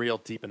 there's no real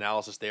deep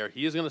analysis there.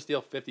 He is going to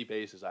steal 50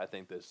 bases, I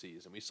think, this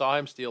season. We saw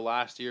him steal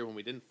last year when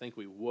we didn't think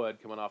we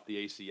would, coming off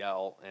the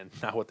ACL, and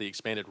now with the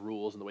expanded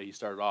rules and the way he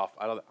started off,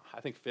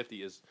 I think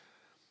 50 is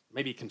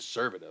maybe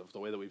conservative, the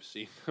way that we've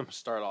seen him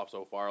start off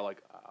so far,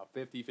 like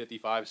 50,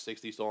 55,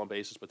 60 stolen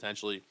bases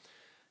potentially.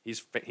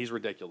 He's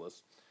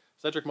ridiculous.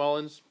 Cedric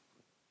Mullins,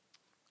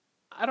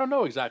 I don't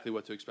know exactly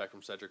what to expect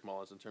from Cedric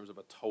Mullins in terms of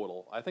a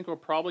total. I think we're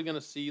probably going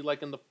to see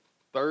like in the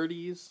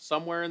 30s,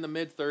 somewhere in the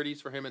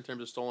mid-30s for him in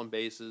terms of stolen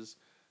bases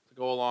to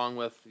go along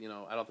with,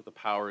 I don't think the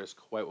power is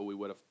quite what we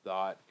would have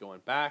thought going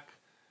back,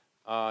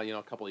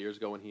 a couple of years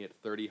ago when he had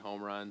 30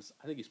 home runs.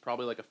 I think he's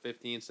probably like a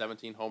 15,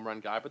 17 home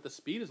run guy, but the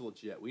speed is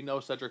legit. We know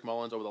Cedric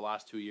Mullins over the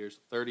last 2 years,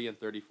 30 and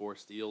 34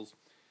 steals.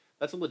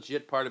 That's a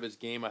legit part of his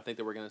game. I think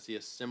that we're going to see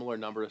a similar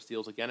number of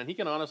steals again, and he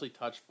can honestly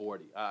touch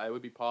 40. It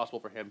would be possible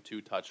for him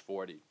to touch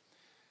 40.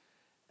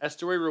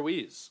 Esteury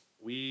Ruiz.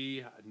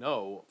 We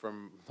know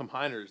from the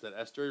minors that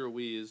Esteury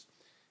Ruiz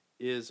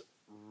is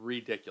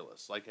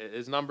ridiculous. Like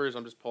his numbers,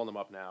 I'm just pulling them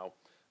up now.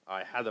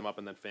 I had them up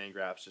and then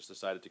Fangraphs just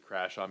decided to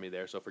crash on me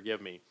there, so forgive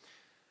me.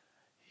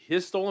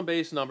 His stolen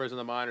base numbers in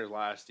the minors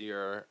last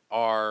year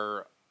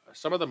are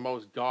some of the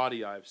most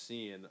gaudy I've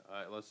seen.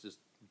 Let's just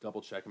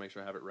double check and make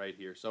sure I have it right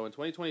here. So in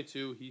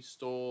 2022, he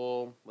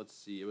stole,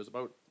 it was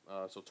about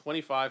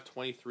 25,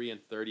 23,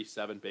 and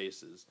 37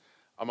 bases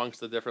amongst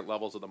the different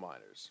levels of the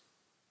minors.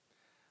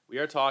 We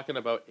are talking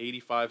about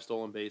 85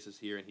 stolen bases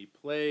here, and he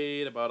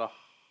played about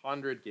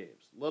 100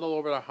 games. A little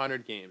over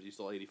 100 games, he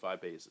stole 85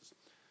 bases.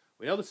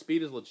 We know the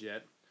speed is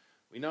legit.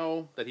 We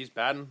know that he's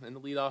batting in the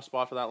leadoff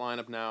spot for that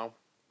lineup now.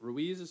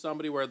 Ruiz is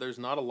somebody where there's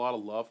not a lot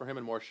of love for him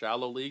in more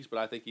shallow leagues, but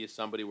I think he is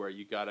somebody where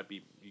you gotta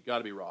be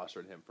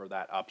rostering him for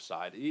that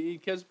upside.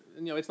 Because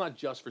it's not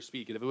just for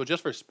speed. If it was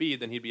just for speed,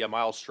 then he'd be a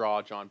Miles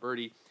Straw, John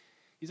Birdie.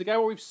 He's a guy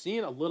where we've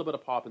seen a little bit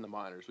of pop in the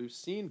minors. We've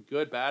seen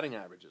good batting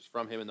averages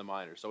from him in the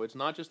minors. So it's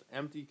not just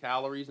empty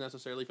calories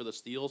necessarily for the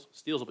steals.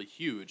 Steals will be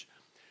huge.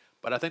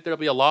 But I think there'll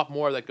be a lot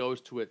more that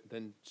goes to it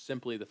than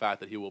simply the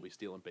fact that he will be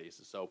stealing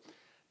bases. So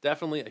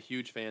definitely a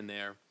huge fan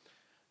there.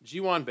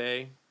 Ji-hwan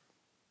Bae,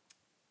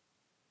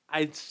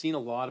 I've seen a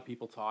lot of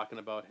people talking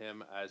about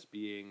him as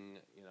being,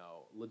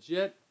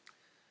 legit.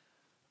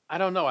 I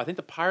don't know. I think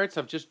the Pirates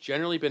have just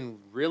generally been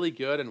really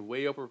good and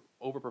way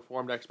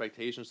overperformed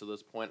expectations to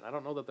this point. I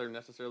don't know that they're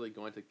necessarily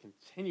going to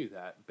continue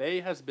that. Bae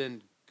has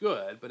been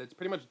good, but it's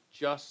pretty much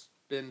just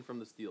been from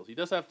the steals. He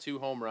does have 2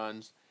 home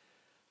runs.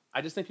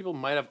 I just think people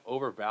might have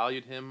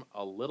overvalued him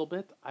a little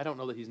bit. I don't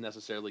know that he's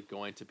necessarily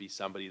going to be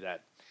somebody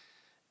that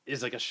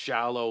is like a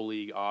shallow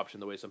league option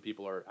the way some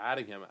people are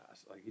adding him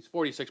as. Like he's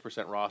 46%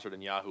 rostered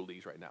in Yahoo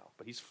leagues right now,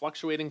 but he's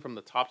fluctuating from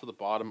the top to the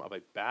bottom of a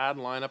bad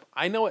lineup.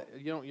 I know it,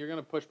 you're going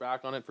to push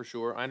back on it for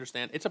sure. I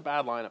understand. It's a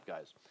bad lineup,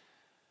 guys.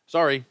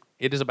 Sorry,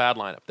 it is a bad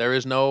lineup. There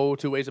is no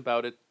two ways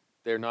about it.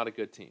 They're not a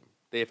good team.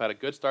 They have had a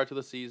good start to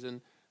the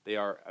season. They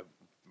are a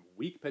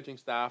weak pitching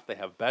staff. They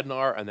have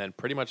Bednar and then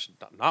pretty much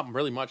not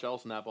really much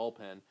else in that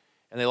bullpen.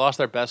 And they lost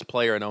their best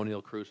player in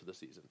O'Neal Cruz for the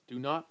season. Do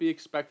not be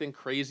expecting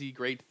crazy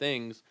great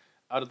things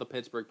out of the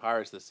Pittsburgh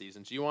Pirates this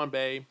season. Ji-hwan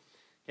Bae,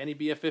 can he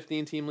be a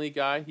 15-team league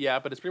guy? Yeah,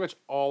 but it's pretty much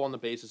all on the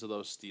basis of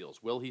those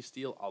steals. Will he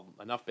steal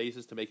enough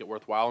bases to make it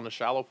worthwhile in a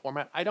shallow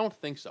format? I don't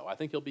think so. I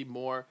think he'll be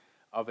more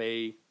of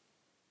a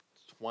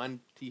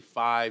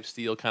 25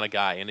 steal kind of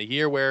guy in a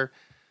year where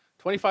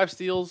 25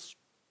 steals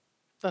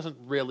doesn't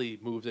really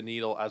move the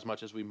needle as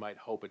much as we might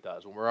hope it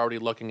does when we're already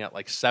looking at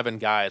like 7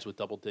 guys with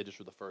double digits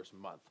for the first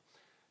month.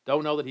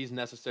 Don't know that he's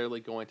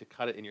necessarily going to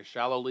cut it in your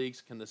shallow leagues.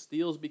 Can the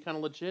steals be kind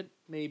of legit?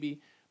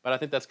 Maybe. But I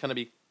think that's going to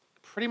be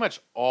pretty much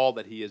all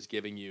that he is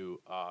giving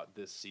you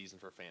this season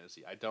for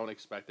fantasy. I don't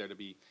expect there to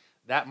be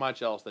that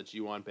much else that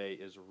Ji-hwan Bae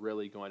is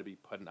really going to be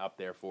putting up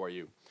there for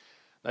you.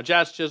 Now,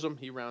 Jazz Chisholm,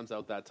 he rounds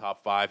out that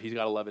top 5. He's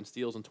got 11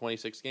 steals in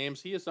 26 games.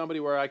 He is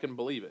somebody where I can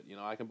believe it.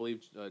 I can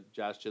believe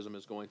Jazz Chisholm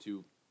is going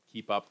to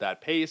keep up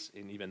that pace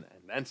and even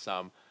and then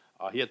some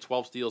He had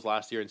 12 steals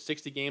last year in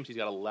 60 games. He's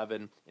got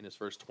 11 in his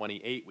first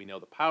 28. We know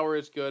the power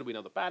is good. We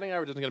know the batting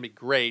average isn't going to be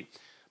great.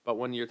 But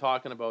when you're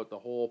talking about the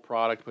whole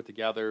product put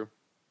together,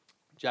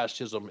 Jazz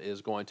Chisholm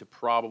is going to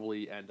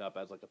probably end up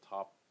as like a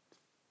top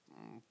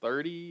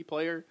 30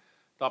 player,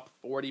 top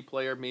 40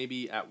 player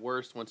maybe at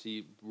worst once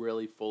he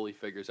really fully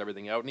figures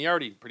everything out. And he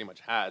already pretty much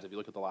has. If you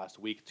look at the last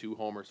week, 2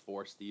 homers,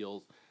 4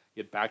 steals.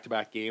 He had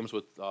back-to-back games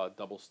with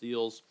double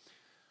steals.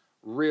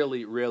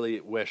 Really, really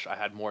wish I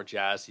had more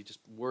Jazz. He just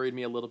worried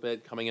me a little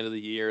bit coming into the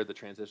year, the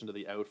transition to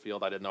the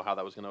outfield. I didn't know how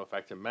that was going to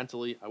affect him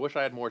mentally. I wish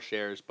I had more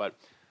shares, but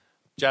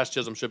Jazz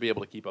Chisholm should be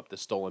able to keep up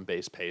this stolen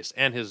base pace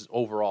and his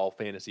overall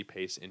fantasy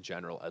pace in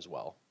general as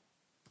well.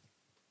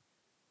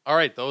 All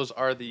right, those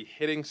are the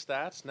hitting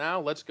stats.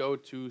 Now let's go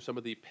to some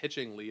of the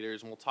pitching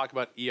leaders, and we'll talk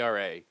about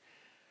ERA.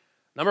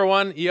 Number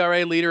 1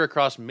 ERA leader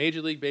across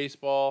Major League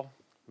Baseball,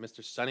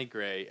 Mr. Sonny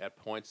Gray at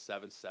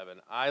 .77.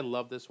 I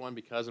love this one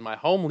because in my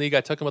home league,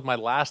 I took him with the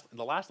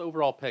last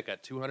overall pick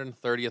at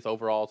 230th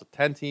overall. It's a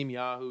 10-team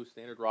Yahoo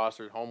standard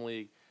roster home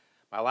league.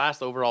 My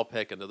last overall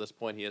pick, and to this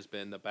point, he has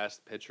been the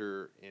best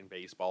pitcher in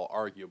baseball,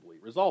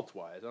 arguably,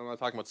 results-wise. I'm not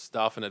talking about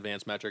stuff and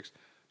advanced metrics.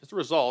 Just the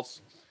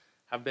results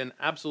have been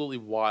absolutely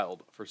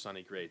wild for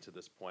Sonny Gray to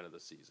this point of the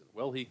season.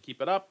 Will he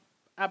keep it up?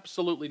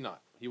 Absolutely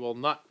not. He will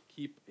not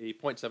keep a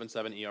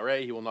 .77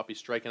 ERA. He will not be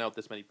striking out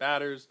this many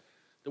batters.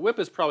 The whip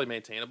is probably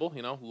maintainable,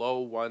 low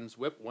ones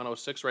whip,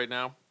 106 right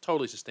now,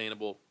 totally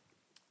sustainable.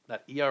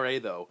 That ERA,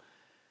 though,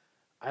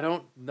 I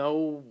don't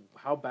know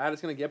how bad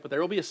it's going to get, but there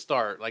will be a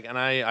start. And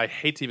I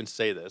hate to even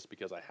say this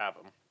because I have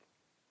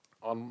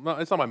him.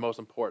 It's not my most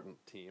important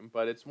team,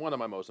 but it's one of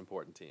my most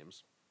important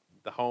teams.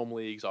 The home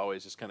leagues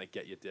always just kind of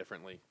get you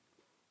differently.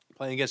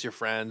 Playing against your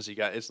friends,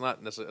 it's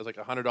not necessarily, it's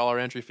like a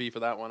 $100 entry fee for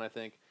that one, I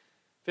think.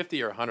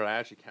 50 or 100, I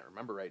actually can't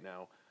remember right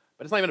now.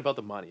 But it's not even about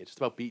the money. It's just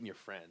about beating your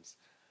friends.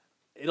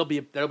 There'll be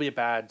a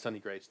bad Sonny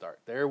Gray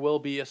start. There will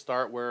be a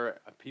start where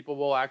people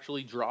will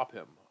actually drop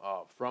him.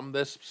 From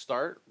this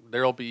start,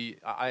 there'll be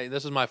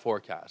this is my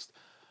forecast.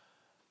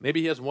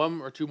 Maybe he has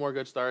 1 or 2 more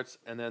good starts,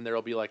 and then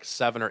there'll be like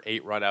 7 or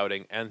 8 run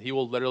outing, and he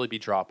will literally be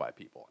dropped by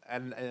people.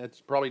 And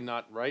it's probably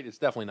not right. It's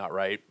definitely not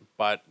right,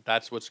 but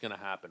that's what's going to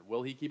happen.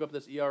 Will he keep up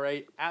this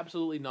ERA?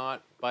 Absolutely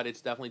not, but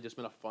it's definitely just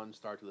been a fun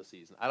start to the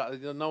season. I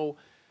don't know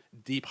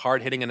deep,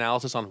 hard-hitting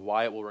analysis on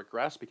why it will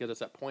regress because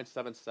it's at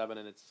 .77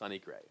 and it's Sonny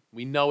Gray.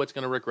 We know it's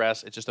going to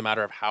regress. It's just a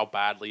matter of how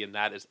badly, and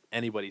that is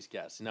anybody's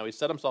guess. Now, he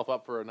set himself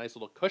up for a nice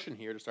little cushion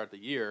here to start the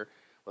year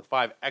with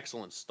 5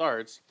 excellent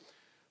starts,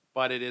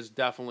 but it is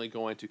definitely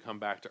going to come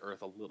back to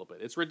earth a little bit.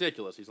 It's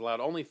ridiculous. He's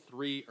allowed only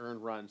 3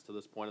 earned runs to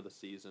this point of the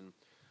season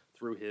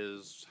through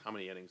his, how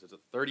many innings? Is it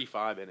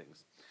 35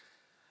 innings?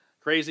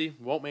 Crazy,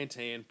 won't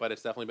maintain, but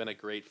it's definitely been a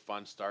great,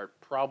 fun start.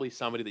 Probably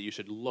somebody that you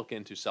should look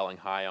into selling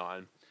high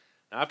on.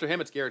 Now, after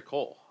him, it's Garrett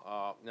Cole.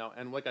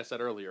 And like I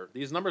said earlier,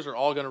 these numbers are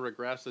all going to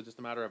regress. It's just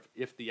a matter of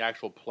if the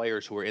actual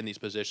players who are in these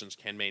positions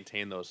can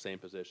maintain those same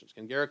positions.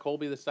 Can Garrett Cole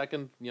be the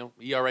second,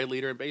 ERA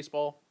leader in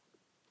baseball?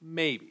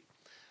 Maybe.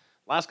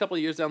 Last couple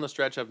of years down the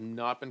stretch have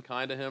not been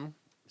kind to him.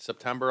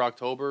 September,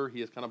 October, he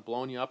has kind of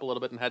blown you up a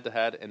little bit in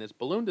head-to-head, and has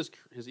ballooned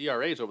his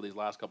ERAs over these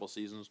last couple of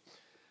seasons.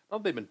 Not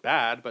that they've been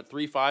bad, but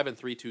 3.5 and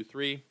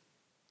 3.23.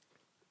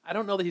 I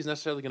don't know that he's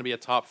necessarily going to be a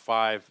top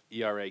 5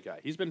 ERA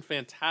guy. He's been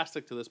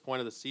fantastic to this point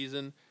of the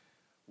season.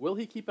 Will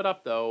he keep it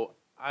up, though?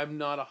 I'm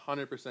not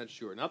 100%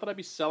 sure. Not that I'd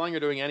be selling or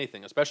doing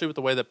anything, especially with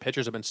the way that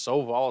pitchers have been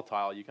so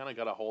volatile. You kind of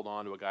got to hold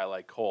on to a guy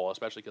like Cole,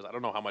 especially because I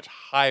don't know how much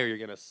higher you're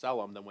going to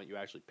sell him than what you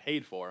actually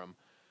paid for him.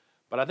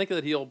 But I think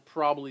that he'll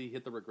probably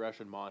hit the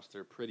regression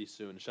monster pretty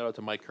soon. Shout out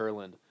to Mike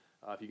Kurland.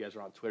 If you guys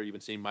are on Twitter, you've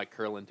been seeing Mike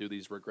Kurland do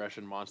these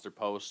regression monster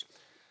posts.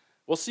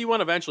 We'll see one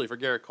eventually for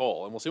Garrett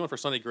Cole, and we'll see one for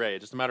Sonny Gray.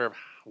 It's just a matter of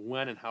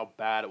when and how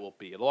bad it will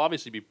be. It'll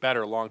obviously be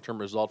better long-term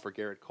result for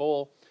Garrett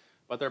Cole,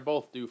 but they're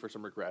both due for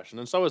some regression.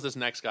 And so is this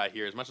next guy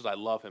here. As much as I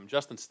love him,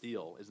 Justin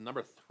Steele is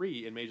number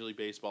 3 in Major League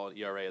Baseball in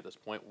ERA at this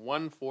point,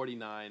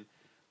 149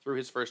 through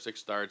his first 6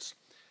 starts.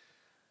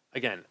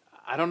 Again,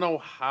 I don't know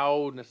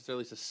how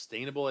necessarily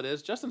sustainable it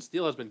is. Justin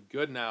Steele has been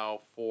good now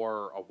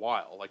for a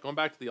while. Like going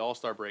back to the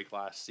All-Star break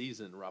last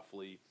season,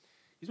 roughly,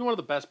 he's been one of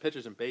the best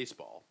pitchers in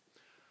baseball.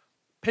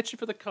 Pitching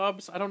for the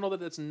Cubs, I don't know that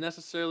that's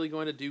necessarily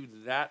going to do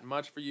that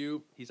much for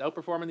you. He's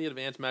outperforming the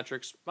advanced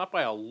metrics, not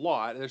by a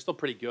lot. They're still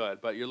pretty good,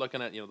 but you're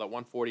looking at that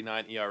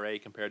 149 ERA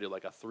compared to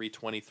like a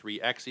 323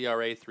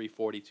 xERA,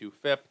 342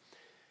 FIP.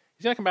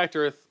 He's going to come back to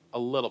earth a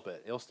little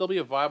bit. He'll still be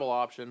a viable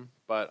option,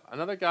 but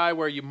another guy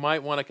where you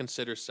might want to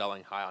consider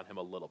selling high on him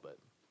a little bit.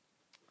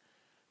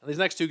 And these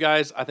next 2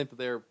 guys, I think that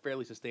they're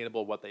fairly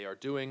sustainable what they are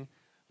doing.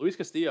 Luis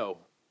Castillo,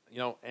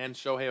 and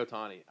Shohei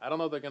Ohtani. I don't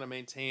know if they're going to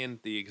maintain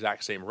the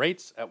exact same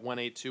rates at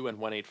 1.82 and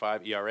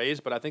 1.85 ERAs,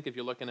 but I think if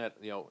you're looking at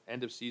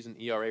end of season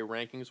ERA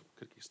rankings,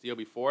 could Castillo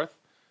be 4th?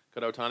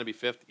 Could Ohtani be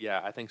 5th?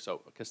 Yeah, I think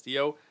so.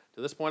 Castillo,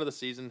 to this point of the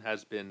season,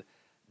 has been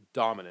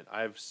dominant.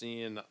 I've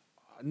seen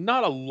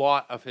not a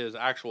lot of his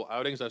actual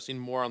outings. I've seen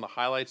more on the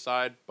highlight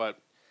side, but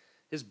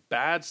his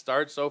bad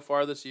start so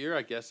far this year,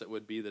 I guess it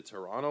would be the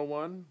Toronto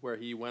one, where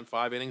he went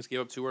 5 innings, gave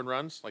up 2 earned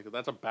runs. Like,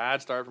 that's a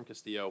bad start from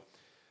Castillo.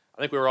 I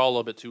I think we were all a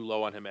little bit too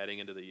low on him heading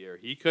into the year.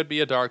 He could be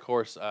a dark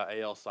horse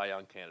AL Cy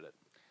Young candidate.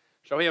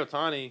 Shohei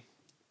Ohtani,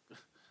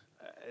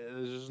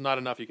 there's just not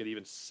enough you could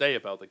even say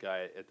about the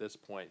guy at this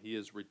point. He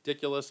is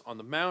ridiculous. On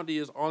the mound, he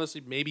is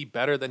honestly maybe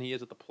better than he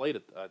is at the plate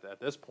at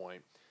this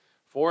point.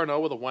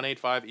 4-0 with a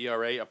 1.85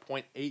 ERA, a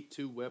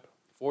 .82 whip,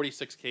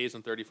 46 Ks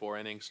in 34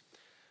 innings.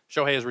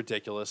 Shohei is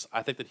ridiculous.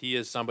 I think that he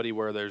is somebody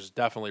where there's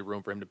definitely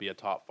room for him to be a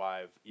top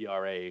 5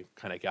 ERA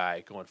kind of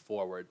guy going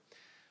forward.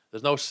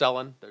 There's no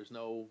selling. There's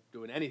no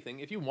doing anything.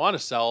 If you want to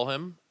sell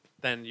him,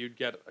 then you'd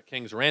get a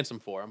king's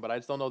ransom for him. But I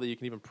just don't know that you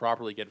can even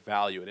properly get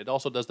value. And it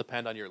also does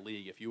depend on your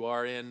league. If you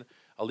are in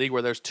a league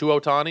where there's 2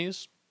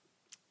 Ohtanis,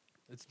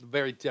 it's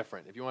very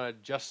different. If you want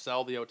to just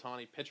sell the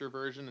Ohtani pitcher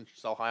version and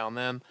sell high on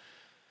them,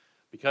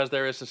 because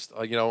there is this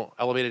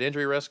elevated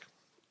injury risk,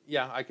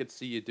 yeah, I could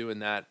see you doing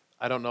that.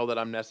 I don't know that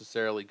I'm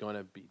necessarily going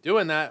to be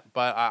doing that,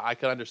 but I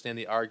could understand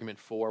the argument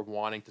for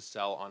wanting to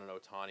sell on an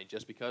Ohtani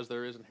just because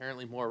there is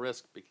inherently more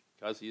risk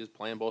because he is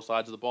playing both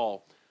sides of the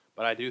ball.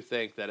 But I do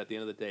think that at the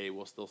end of the day,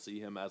 we'll still see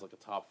him as like a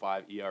top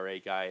 5 ERA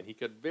guy, and he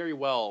could very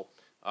well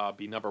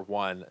be number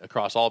 1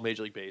 across all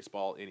Major League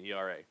Baseball in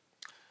ERA.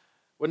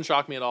 Wouldn't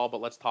shock me at all,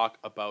 but let's talk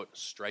about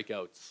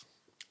strikeouts.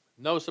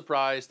 No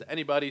surprise to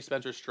anybody,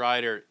 Spencer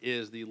Strider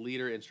is the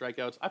leader in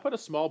strikeouts. I put a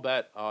small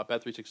bet,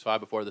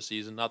 Bet365 before the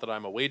season. Not that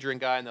I'm a wagering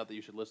guy, not that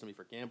you should listen to me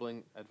for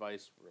gambling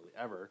advice really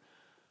ever.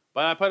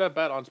 But I put a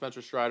bet on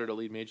Spencer Strider to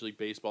lead Major League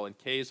Baseball in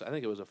Ks. I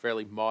think it was a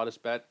fairly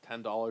modest bet,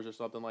 $10 or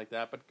something like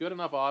that. But good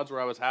enough odds where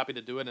I was happy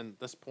to do it. And at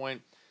this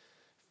point,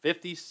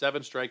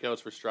 57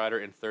 strikeouts for Strider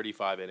in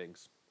 35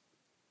 innings.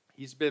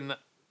 He's been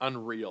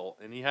unreal.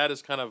 And he had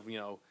his kind of,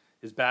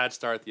 his bad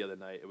start the other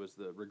night. It was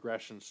the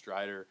regression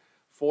Strider.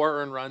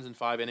 4 earned runs in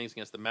 5 innings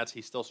against the Mets.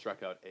 He still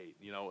struck out 8.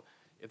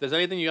 If there's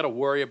anything you got to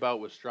worry about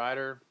with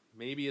Strider,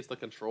 maybe it's the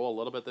control a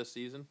little bit this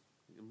season.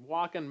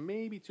 Walking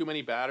maybe too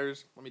many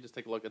batters. Let me just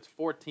take a look. It's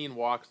 14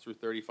 walks through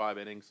 35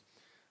 innings.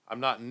 I'm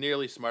not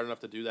nearly smart enough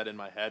to do that in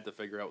my head to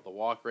figure out the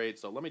walk rate.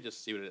 So let me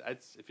just see what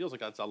it feels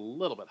like. It's a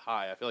little bit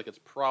high. I feel like it's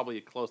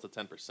probably close to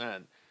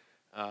 10%.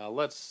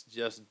 Let's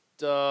just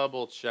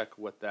double check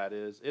what that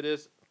is. It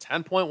is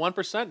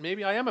 10.1%.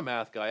 Maybe I am a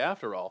math guy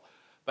after all.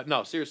 But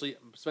no, seriously,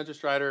 Spencer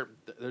Strider,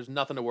 there's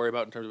nothing to worry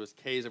about in terms of his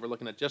Ks. If we're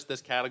looking at just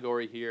this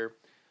category here,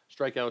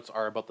 strikeouts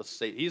are about the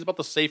safe. He's about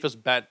the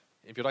safest bet.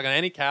 If you're looking at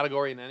any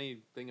category in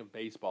anything of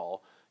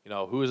baseball,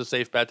 who is a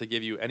safe bet to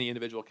give you any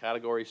individual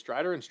category?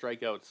 Strider and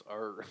strikeouts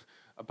are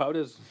about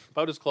as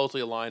closely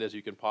aligned as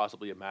you can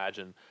possibly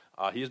imagine.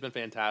 He has been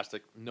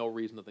fantastic. No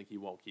reason to think he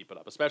won't keep it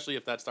up, especially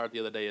if that start the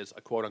other day is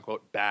a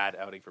quote-unquote bad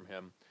outing from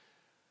him.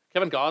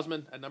 Kevin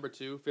Gausman at number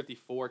 2,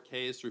 54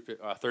 Ks through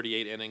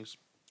 38 innings.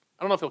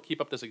 I don't know if he'll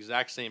keep up this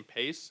exact same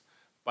pace,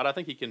 but I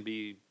think he can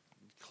be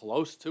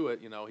close to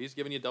it. He's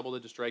giving you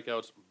double-digit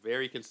strikeouts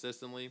very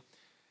consistently.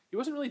 He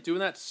wasn't really doing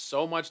that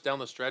so much down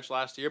the stretch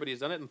last year, but he's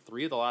done it in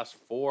 3 of the last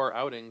 4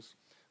 outings.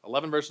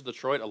 11 versus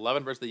Detroit,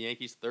 11 versus the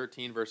Yankees,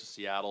 13 versus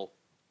Seattle.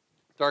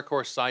 Dark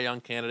horse Cy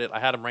Young candidate. I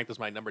had him ranked as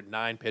my number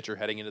 9 pitcher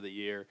heading into the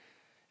year,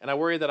 and I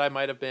worry that I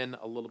might have been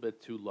a little bit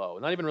too low.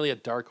 Not even really a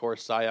dark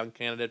horse Cy Young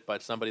candidate,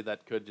 but somebody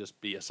that could just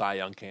be a Cy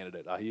Young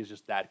candidate. He's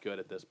just that good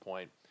at this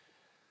point.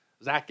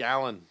 Zach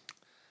Gallen.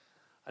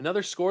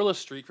 Another scoreless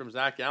streak from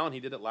Zach Gallen.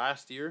 He did it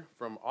last year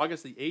from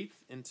August the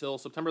 8th until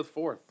September the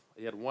 4th.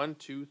 He had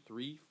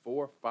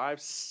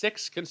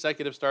 6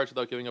 consecutive starts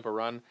without giving up a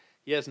run.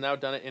 He has now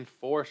done it in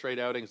 4 straight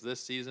outings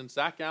this season.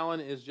 Zach Gallen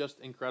is just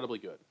incredibly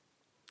good.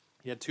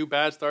 He had 2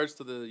 bad starts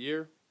to the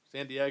year,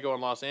 San Diego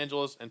and Los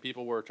Angeles, and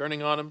people were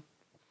turning on him.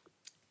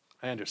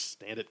 I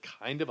understand it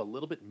kind of a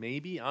little bit,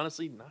 maybe.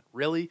 Honestly, not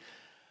really.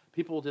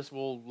 People just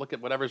will look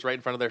at whatever's right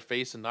in front of their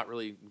face and not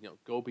really,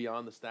 go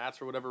beyond the stats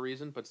for whatever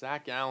reason. But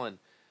Zach Gallen,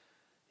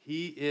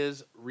 he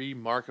is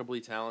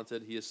remarkably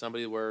talented. He is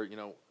somebody where,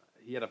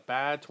 he had a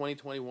bad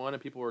 2021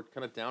 and people were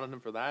kind of down on him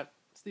for that.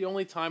 It's the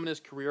only time in his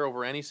career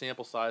over any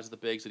sample size of the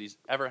bigs that he's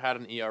ever had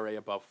an ERA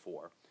above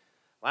 4.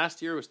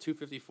 Last year it was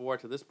 2.54.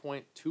 To this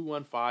point,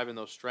 2.15, and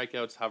those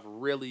strikeouts have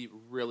really,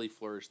 really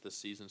flourished this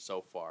season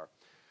so far.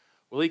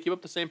 Will he keep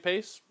up the same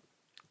pace?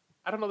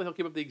 I don't know that he'll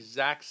keep up the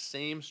exact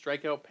same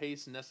strikeout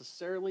pace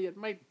necessarily. It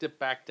might dip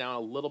back down a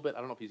little bit. I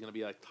don't know if he's going to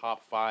be like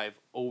top 5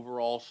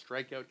 overall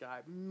strikeout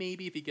guy.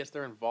 Maybe if he gets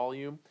there in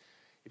volume.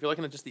 If you're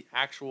looking at just the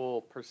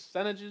actual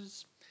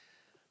percentages,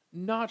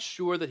 not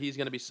sure that he's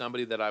going to be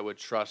somebody that I would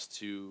trust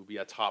to be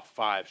a top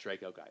 5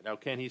 strikeout guy. Now,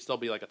 can he still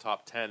be like a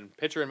top 10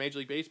 pitcher in Major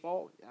League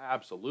Baseball?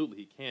 Absolutely,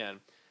 he can.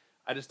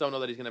 I just don't know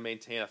that he's going to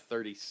maintain a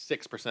 36%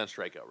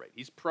 strikeout rate.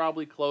 He's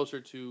probably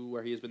closer to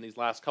where he has been these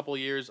last couple of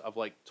years of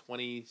like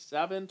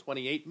 27,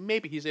 28.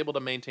 Maybe he's able to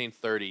maintain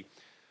 30.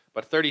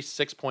 But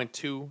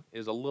 36.2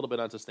 is a little bit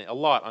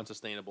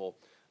unsustainable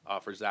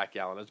for Zach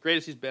Gallen. As great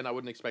as he's been, I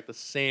wouldn't expect the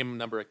same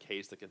number of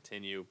Ks to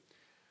continue.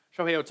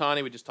 Shohei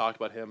Ohtani, we just talked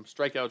about him.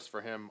 Strikeouts for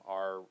him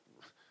are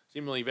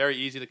seemingly very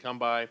easy to come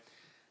by.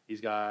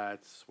 He's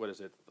got,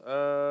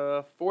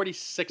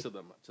 46 of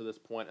them to this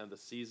point of the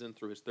season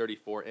through his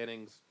 34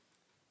 innings.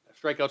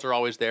 Strikeouts are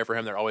always there for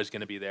him. They're always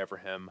going to be there for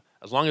him.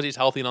 As long as he's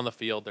healthy and on the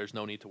field, there's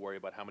no need to worry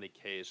about how many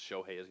Ks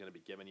Shohei is going to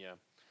be giving you.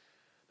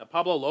 Now,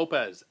 Pablo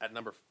Lopez at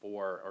number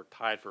 4, or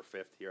tied for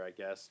 5th here, I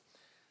guess.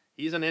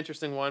 He's an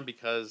interesting one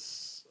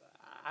because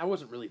I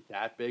wasn't really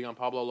that big on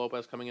Pablo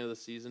Lopez coming into the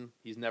season.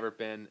 He's never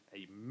been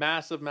a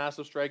massive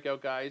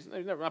strikeout guy. He's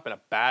never not been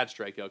a bad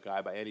strikeout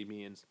guy by any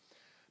means.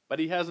 But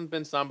he hasn't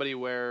been somebody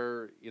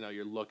where,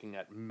 you're looking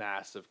at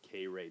massive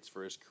K rates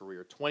for his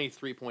career.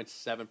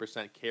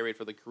 23.7% K rate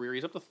for the career.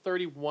 He's up to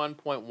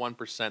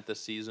 31.1%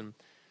 this season.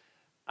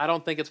 I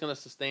don't think it's going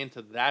to sustain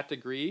to that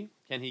degree.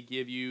 Can he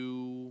give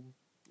you,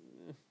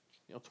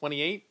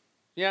 28?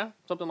 Yeah,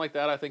 something like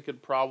that I think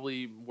could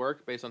probably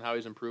work based on how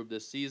he's improved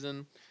this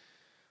season.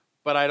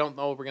 But I don't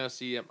know if we're going to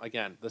see,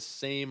 again, the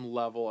same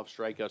level of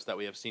strikeouts that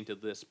we have seen to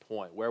this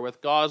point. Where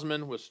with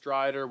Gausman, with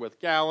Strider, with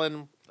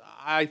Gallen,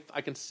 I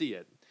can see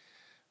it.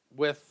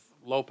 With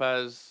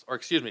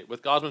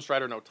Gausman,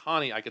 Strider, and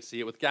Ohtani, I could see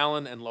it. With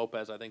Gallen and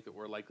Lopez, I think that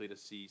we're likely to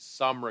see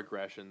some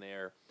regression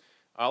there.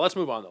 Let's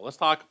move on, though. Let's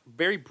talk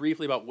very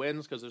briefly about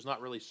wins, because there's not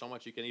really so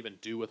much you can even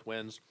do with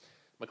wins.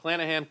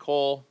 McClanahan,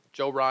 Cole,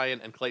 Joe Ryan,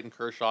 and Clayton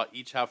Kershaw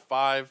each have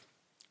 5.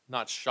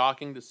 Not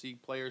shocking to see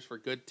players for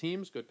good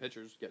teams, good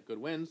pitchers get good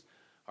wins,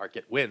 or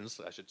get wins,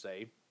 I should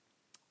say.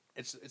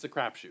 It's a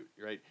crapshoot,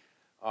 right?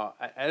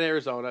 At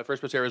Arizona,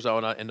 First Pitch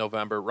Arizona in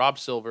November, Rob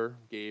Silver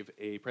gave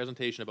a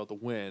presentation about the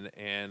win,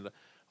 and a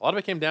lot of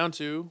it came down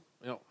to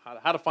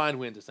how to find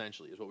wins.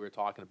 Essentially, is what we were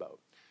talking about.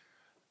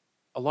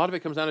 A lot of it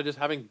comes down to just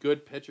having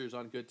good pitchers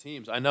on good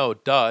teams. I know,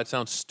 it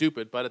sounds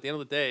stupid, but at the end of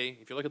the day,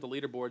 if you look at the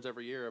leaderboards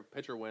every year of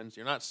pitcher wins,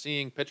 you're not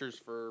seeing pitchers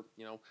for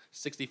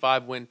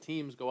 65 win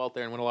teams go out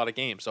there and win a lot of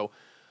games. So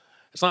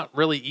it's not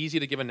really easy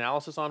to give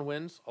analysis on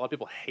wins. A lot of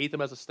people hate them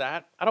as a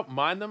stat. I don't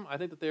mind them. I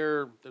think that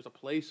there's a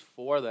place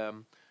for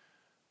them.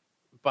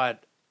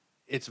 But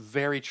it's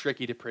very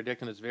tricky to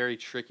predict, and it's very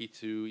tricky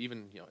to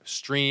even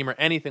stream or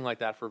anything like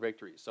that for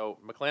victory. So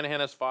McClanahan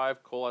has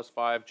 5, Cole has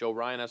 5, Joe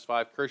Ryan has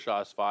 5, Kershaw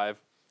has 5.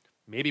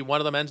 Maybe one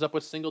of them ends up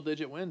with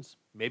single-digit wins.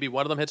 Maybe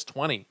one of them hits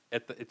 20.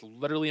 It's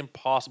literally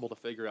impossible to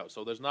figure out.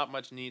 So there's not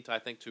much need,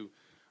 to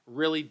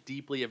really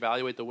deeply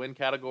evaluate the win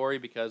category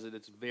because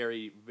it's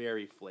very,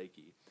 very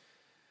flaky.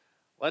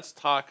 Let's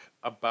talk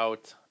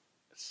about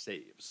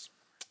saves.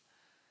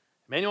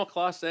 Emmanuel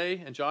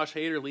Clase and Josh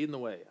Hader leading the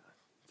way.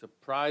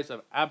 Surprise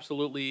of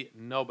absolutely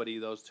nobody.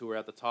 Those two are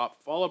at the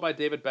top, followed by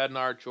David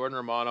Bednar, Jordan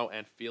Romano,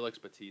 and Felix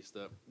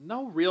Bautista.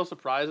 No real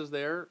surprises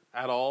there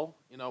at all.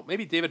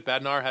 Maybe David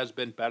Bednar has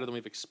been better than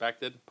we've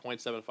expected,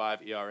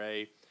 0.75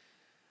 ERA.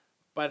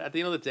 But at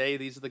the end of the day,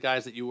 these are the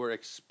guys that you were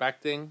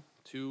expecting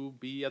to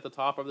be at the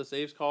top of the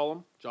saves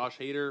column. Josh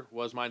Hader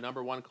was my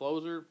number 1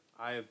 closer.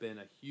 I have been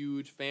a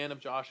huge fan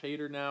of Josh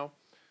Hader now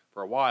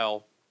for a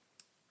while.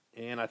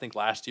 And I think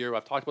last year,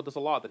 I've talked about this a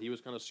lot, that he was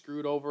kind of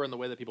screwed over in the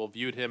way that people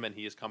viewed him, and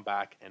he has come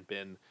back and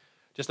been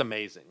just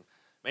amazing.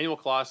 Emmanuel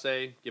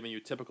Clase, giving you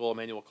typical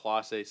Emmanuel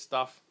Clase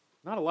stuff.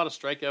 Not a lot of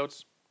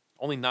strikeouts,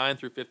 only 9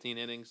 through 15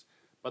 innings,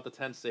 but the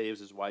 10 saves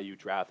is why you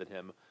drafted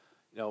him.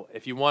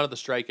 If you wanted the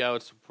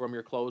strikeouts from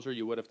your closer,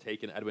 you would have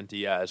taken Edwin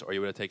Diaz or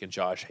you would have taken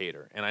Josh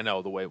Hader. And I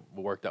know the way it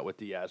worked out with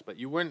Diaz, but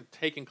you weren't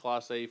taking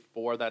Clase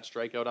for that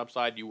strikeout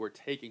upside. You were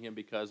taking him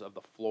because of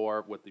the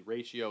floor with the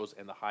ratios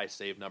and the high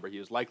save number he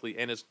was likely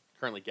and is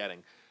currently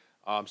getting.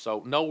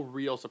 So no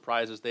real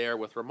surprises there.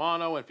 With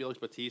Romano and Felix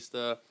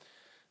Bautista,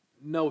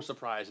 no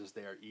surprises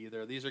there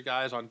either. These are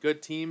guys on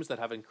good teams that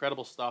have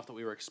incredible stuff that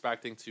we were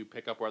expecting to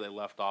pick up where they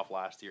left off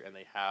last year, and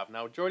they have.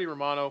 Now, Jordy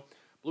Romano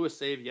blew a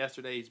save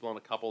yesterday. He's blown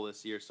a couple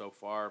this year so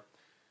far.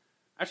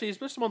 Actually, he's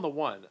missed him on the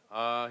one.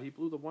 He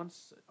blew the one.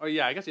 Oh,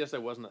 yeah, I guess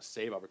yesterday wasn't a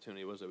save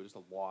opportunity, was it? It was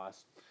just a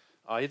loss.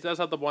 He does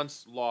have the one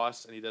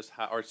loss, and he does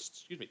have,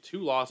 2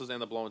 losses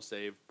and the blown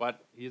save,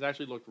 but he's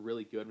actually looked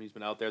really good when he's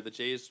been out there. The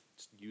Jays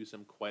use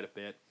him quite a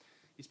bit.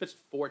 He's pitched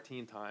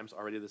 14 times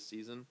already this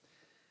season.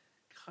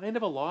 Kind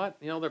of a lot.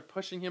 They're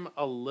pushing him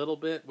a little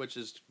bit, which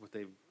is what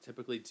they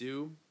typically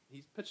do.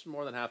 He's pitched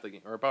more than half the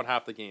game, or about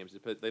half the games.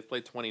 They've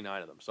played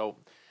 29 of them. So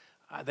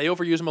they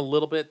overuse him a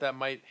little bit. That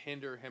might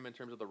hinder him in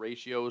terms of the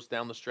ratios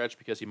down the stretch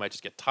because he might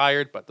just get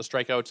tired. But the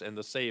strikeouts and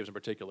the saves in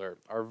particular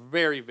are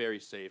very, very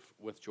safe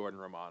with Jordan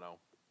Romano.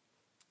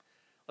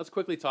 Let's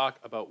quickly talk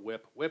about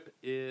WHIP. WHIP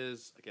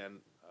is, again,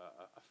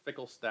 a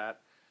fickle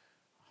stat.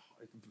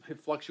 It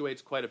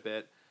fluctuates quite a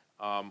bit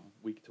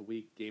week to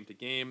week, game to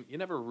game. You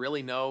never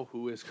really know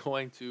who is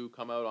going to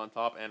come out on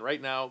top. And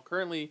right now,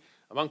 currently,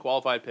 among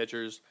qualified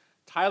pitchers,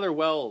 Tyler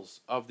Wells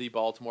of the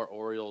Baltimore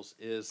Orioles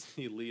is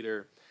the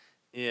leader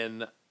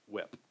in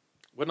WHIP.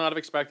 Would not have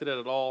expected it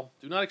at all.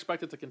 Do not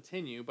expect it to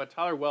continue, but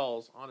Tyler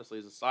Wells, honestly,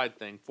 is a side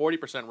thing. 40%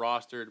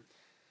 rostered.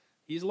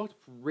 He's looked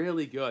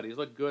really good. He's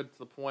looked good to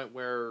the point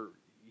where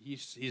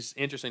he's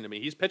interesting to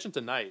me. He's pitching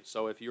tonight,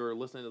 so if you're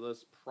listening to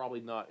this, probably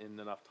not in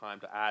enough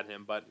time to add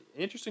him, but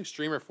interesting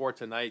streamer for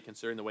tonight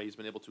considering the way he's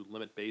been able to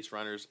limit base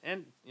runners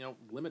and,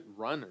 limit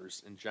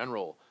runners in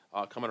general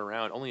coming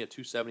around. Only a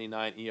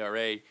 2.79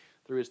 ERA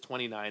through his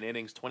 29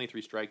 innings,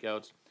 23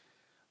 strikeouts.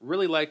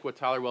 Really like what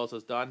Tyler Wells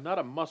has done. Not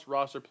a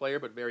must-roster player,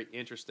 but very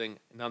interesting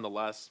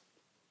nonetheless.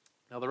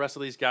 Now, the rest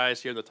of these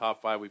guys here in the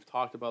top 5, we've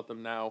talked about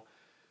them now,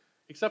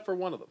 except for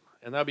one of them,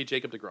 and that would be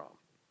Jacob deGrom.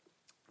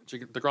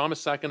 DeGrom is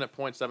second at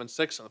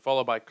 .76,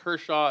 followed by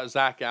Kershaw,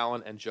 Zach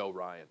Gallen, and Joe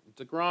Ryan.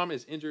 DeGrom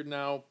is injured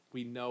now.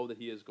 We know that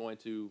he is going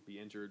to be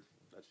injured.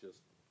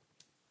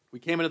 We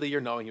came into the year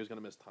knowing he was going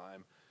to miss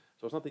time.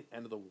 So it's not the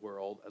end of the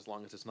world as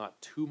long as it's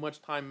not too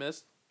much time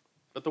missed.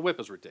 But the whip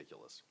is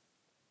ridiculous.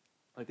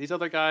 Like these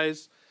other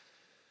guys,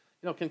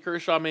 can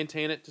Kershaw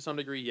maintain it to some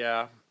degree?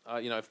 Yeah.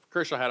 If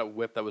Kershaw had a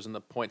whip that was in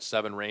the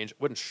 .7 range, it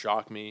wouldn't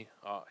shock me.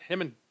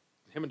 Him and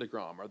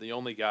DeGrom are the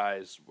only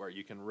guys where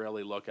you can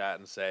really look at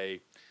and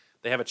say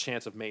they have a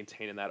chance of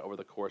maintaining that over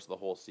the course of the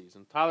whole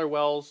season. Tyler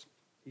Wells,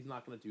 he's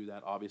not going to do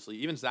that, obviously.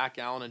 Even Zach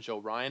Gallen and Joe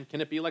Ryan, can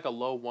it be like a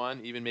low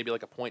 1, even maybe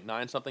like a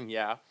 .9 something?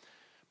 Yeah.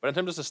 But in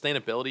terms of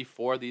sustainability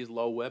for these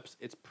low whips,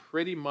 it's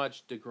pretty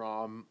much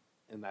DeGrom,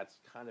 and that's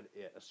kind of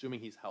it,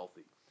 assuming he's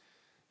healthy.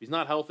 If he's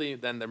not healthy,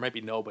 then there might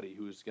be nobody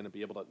who's going to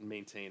be able to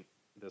maintain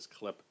this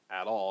clip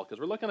at all, because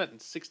we're looking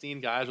at 16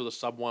 guys with a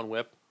sub-1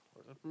 whip.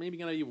 Maybe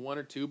going to be 1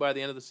 or 2 by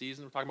the end of the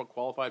season. We're talking about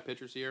qualified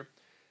pitchers here.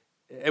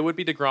 It would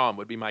be DeGrom,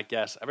 would be my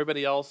guess.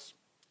 Everybody else,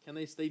 can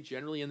they stay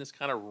generally in this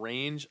kind of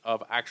range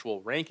of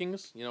actual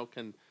rankings?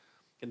 Can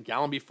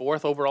Gallen be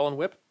 4th overall in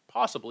whip?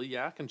 Possibly,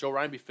 yeah. Can Joe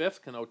Ryan be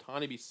 5th? Can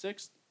Ohtani be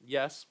 6th?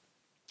 Yes.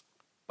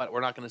 But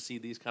we're not going to see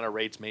these kind of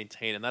rates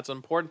maintained. And that's an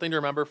important thing to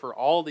remember for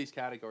all of these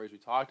categories we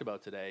talked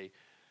about today.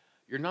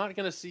 You're not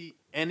going to see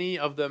any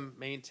of them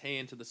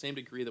maintained to the same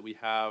degree that we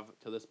have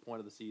to this point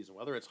of the season.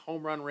 Whether it's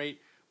home run rate,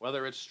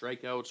 whether it's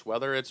strikeouts,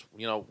 whether it's,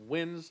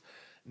 wins,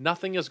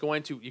 nothing is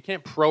going to – you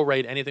can't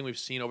prorate anything we've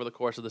seen over the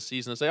course of the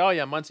season and say, oh,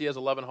 yeah, Muncy has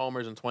 11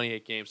 homers in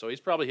 28 games, so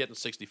he's probably hitting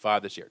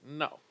 65 this year.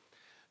 No.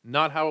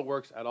 Not how it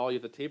works at all. You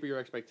have to taper your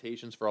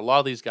expectations for a lot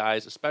of these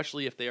guys,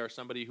 especially if they are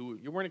somebody who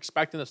you weren't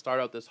expecting to start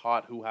out this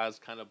hot, who has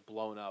kind of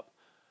blown up.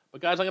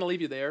 But, guys, I'm going to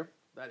leave you there.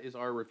 That is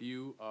our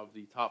review of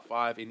the top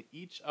 5 in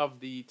each of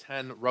the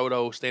 10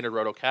 standard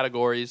roto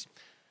categories.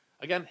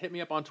 Again, hit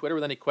me up on Twitter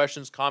with any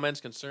questions,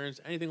 comments, concerns,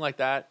 anything like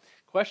that.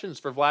 Questions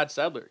for Vlad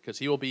Sedler, because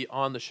he will be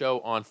on the show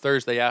on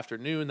Thursday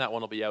afternoon. That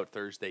one will be out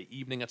Thursday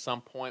evening at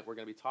some point. We're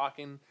going to be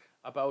talking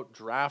about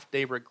draft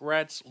day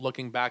regrets,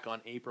 looking back on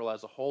April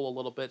as a whole a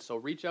little bit. So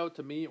reach out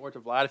to me or to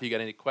Vlad if you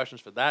got any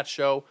questions for that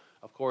show.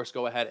 Of course,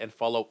 go ahead and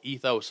follow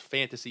Ethos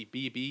Fantasy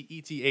BB,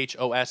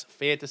 ETHOS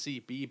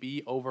Fantasy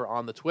BB over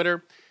on the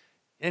Twitter.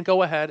 And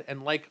go ahead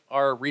and like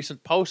our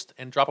recent post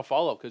and drop a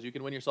follow, because you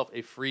can win yourself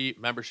a free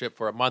membership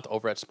for a month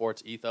over at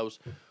Sports Ethos,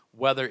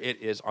 whether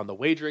it is on the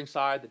wagering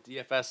side, the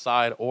DFS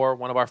side, or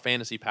one of our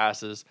fantasy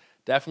passes.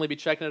 Definitely be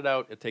checking it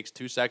out. It takes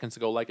 2 seconds to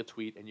go like a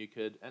tweet, and you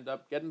could end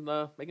up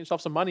making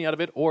yourself some money out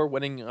of it, or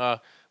winning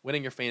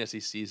your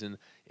fantasy season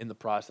in the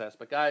process.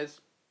 But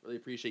guys, really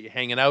appreciate you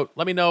hanging out.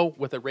 Let me know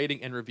with a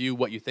rating and review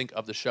what you think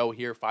of the show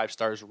here. 5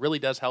 stars really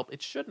does help.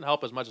 It shouldn't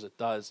help as much as it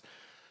does,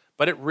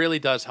 but it really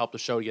does help the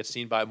show to get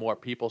seen by more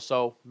people.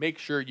 So make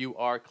sure you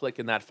are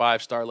clicking that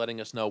 5-star, letting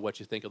us know what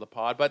you think of the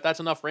pod. But that's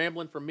enough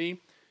rambling from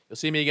me. You'll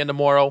see me again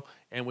tomorrow,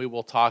 and we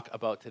will talk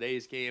about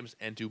today's games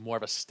and do more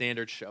of a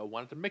standard show.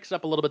 Wanted to mix it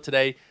up a little bit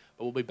today,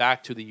 but we'll be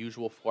back to the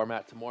usual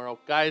format tomorrow.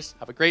 Guys,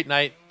 have a great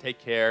night. Take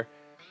care.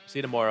 See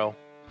you tomorrow.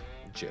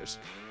 And cheers.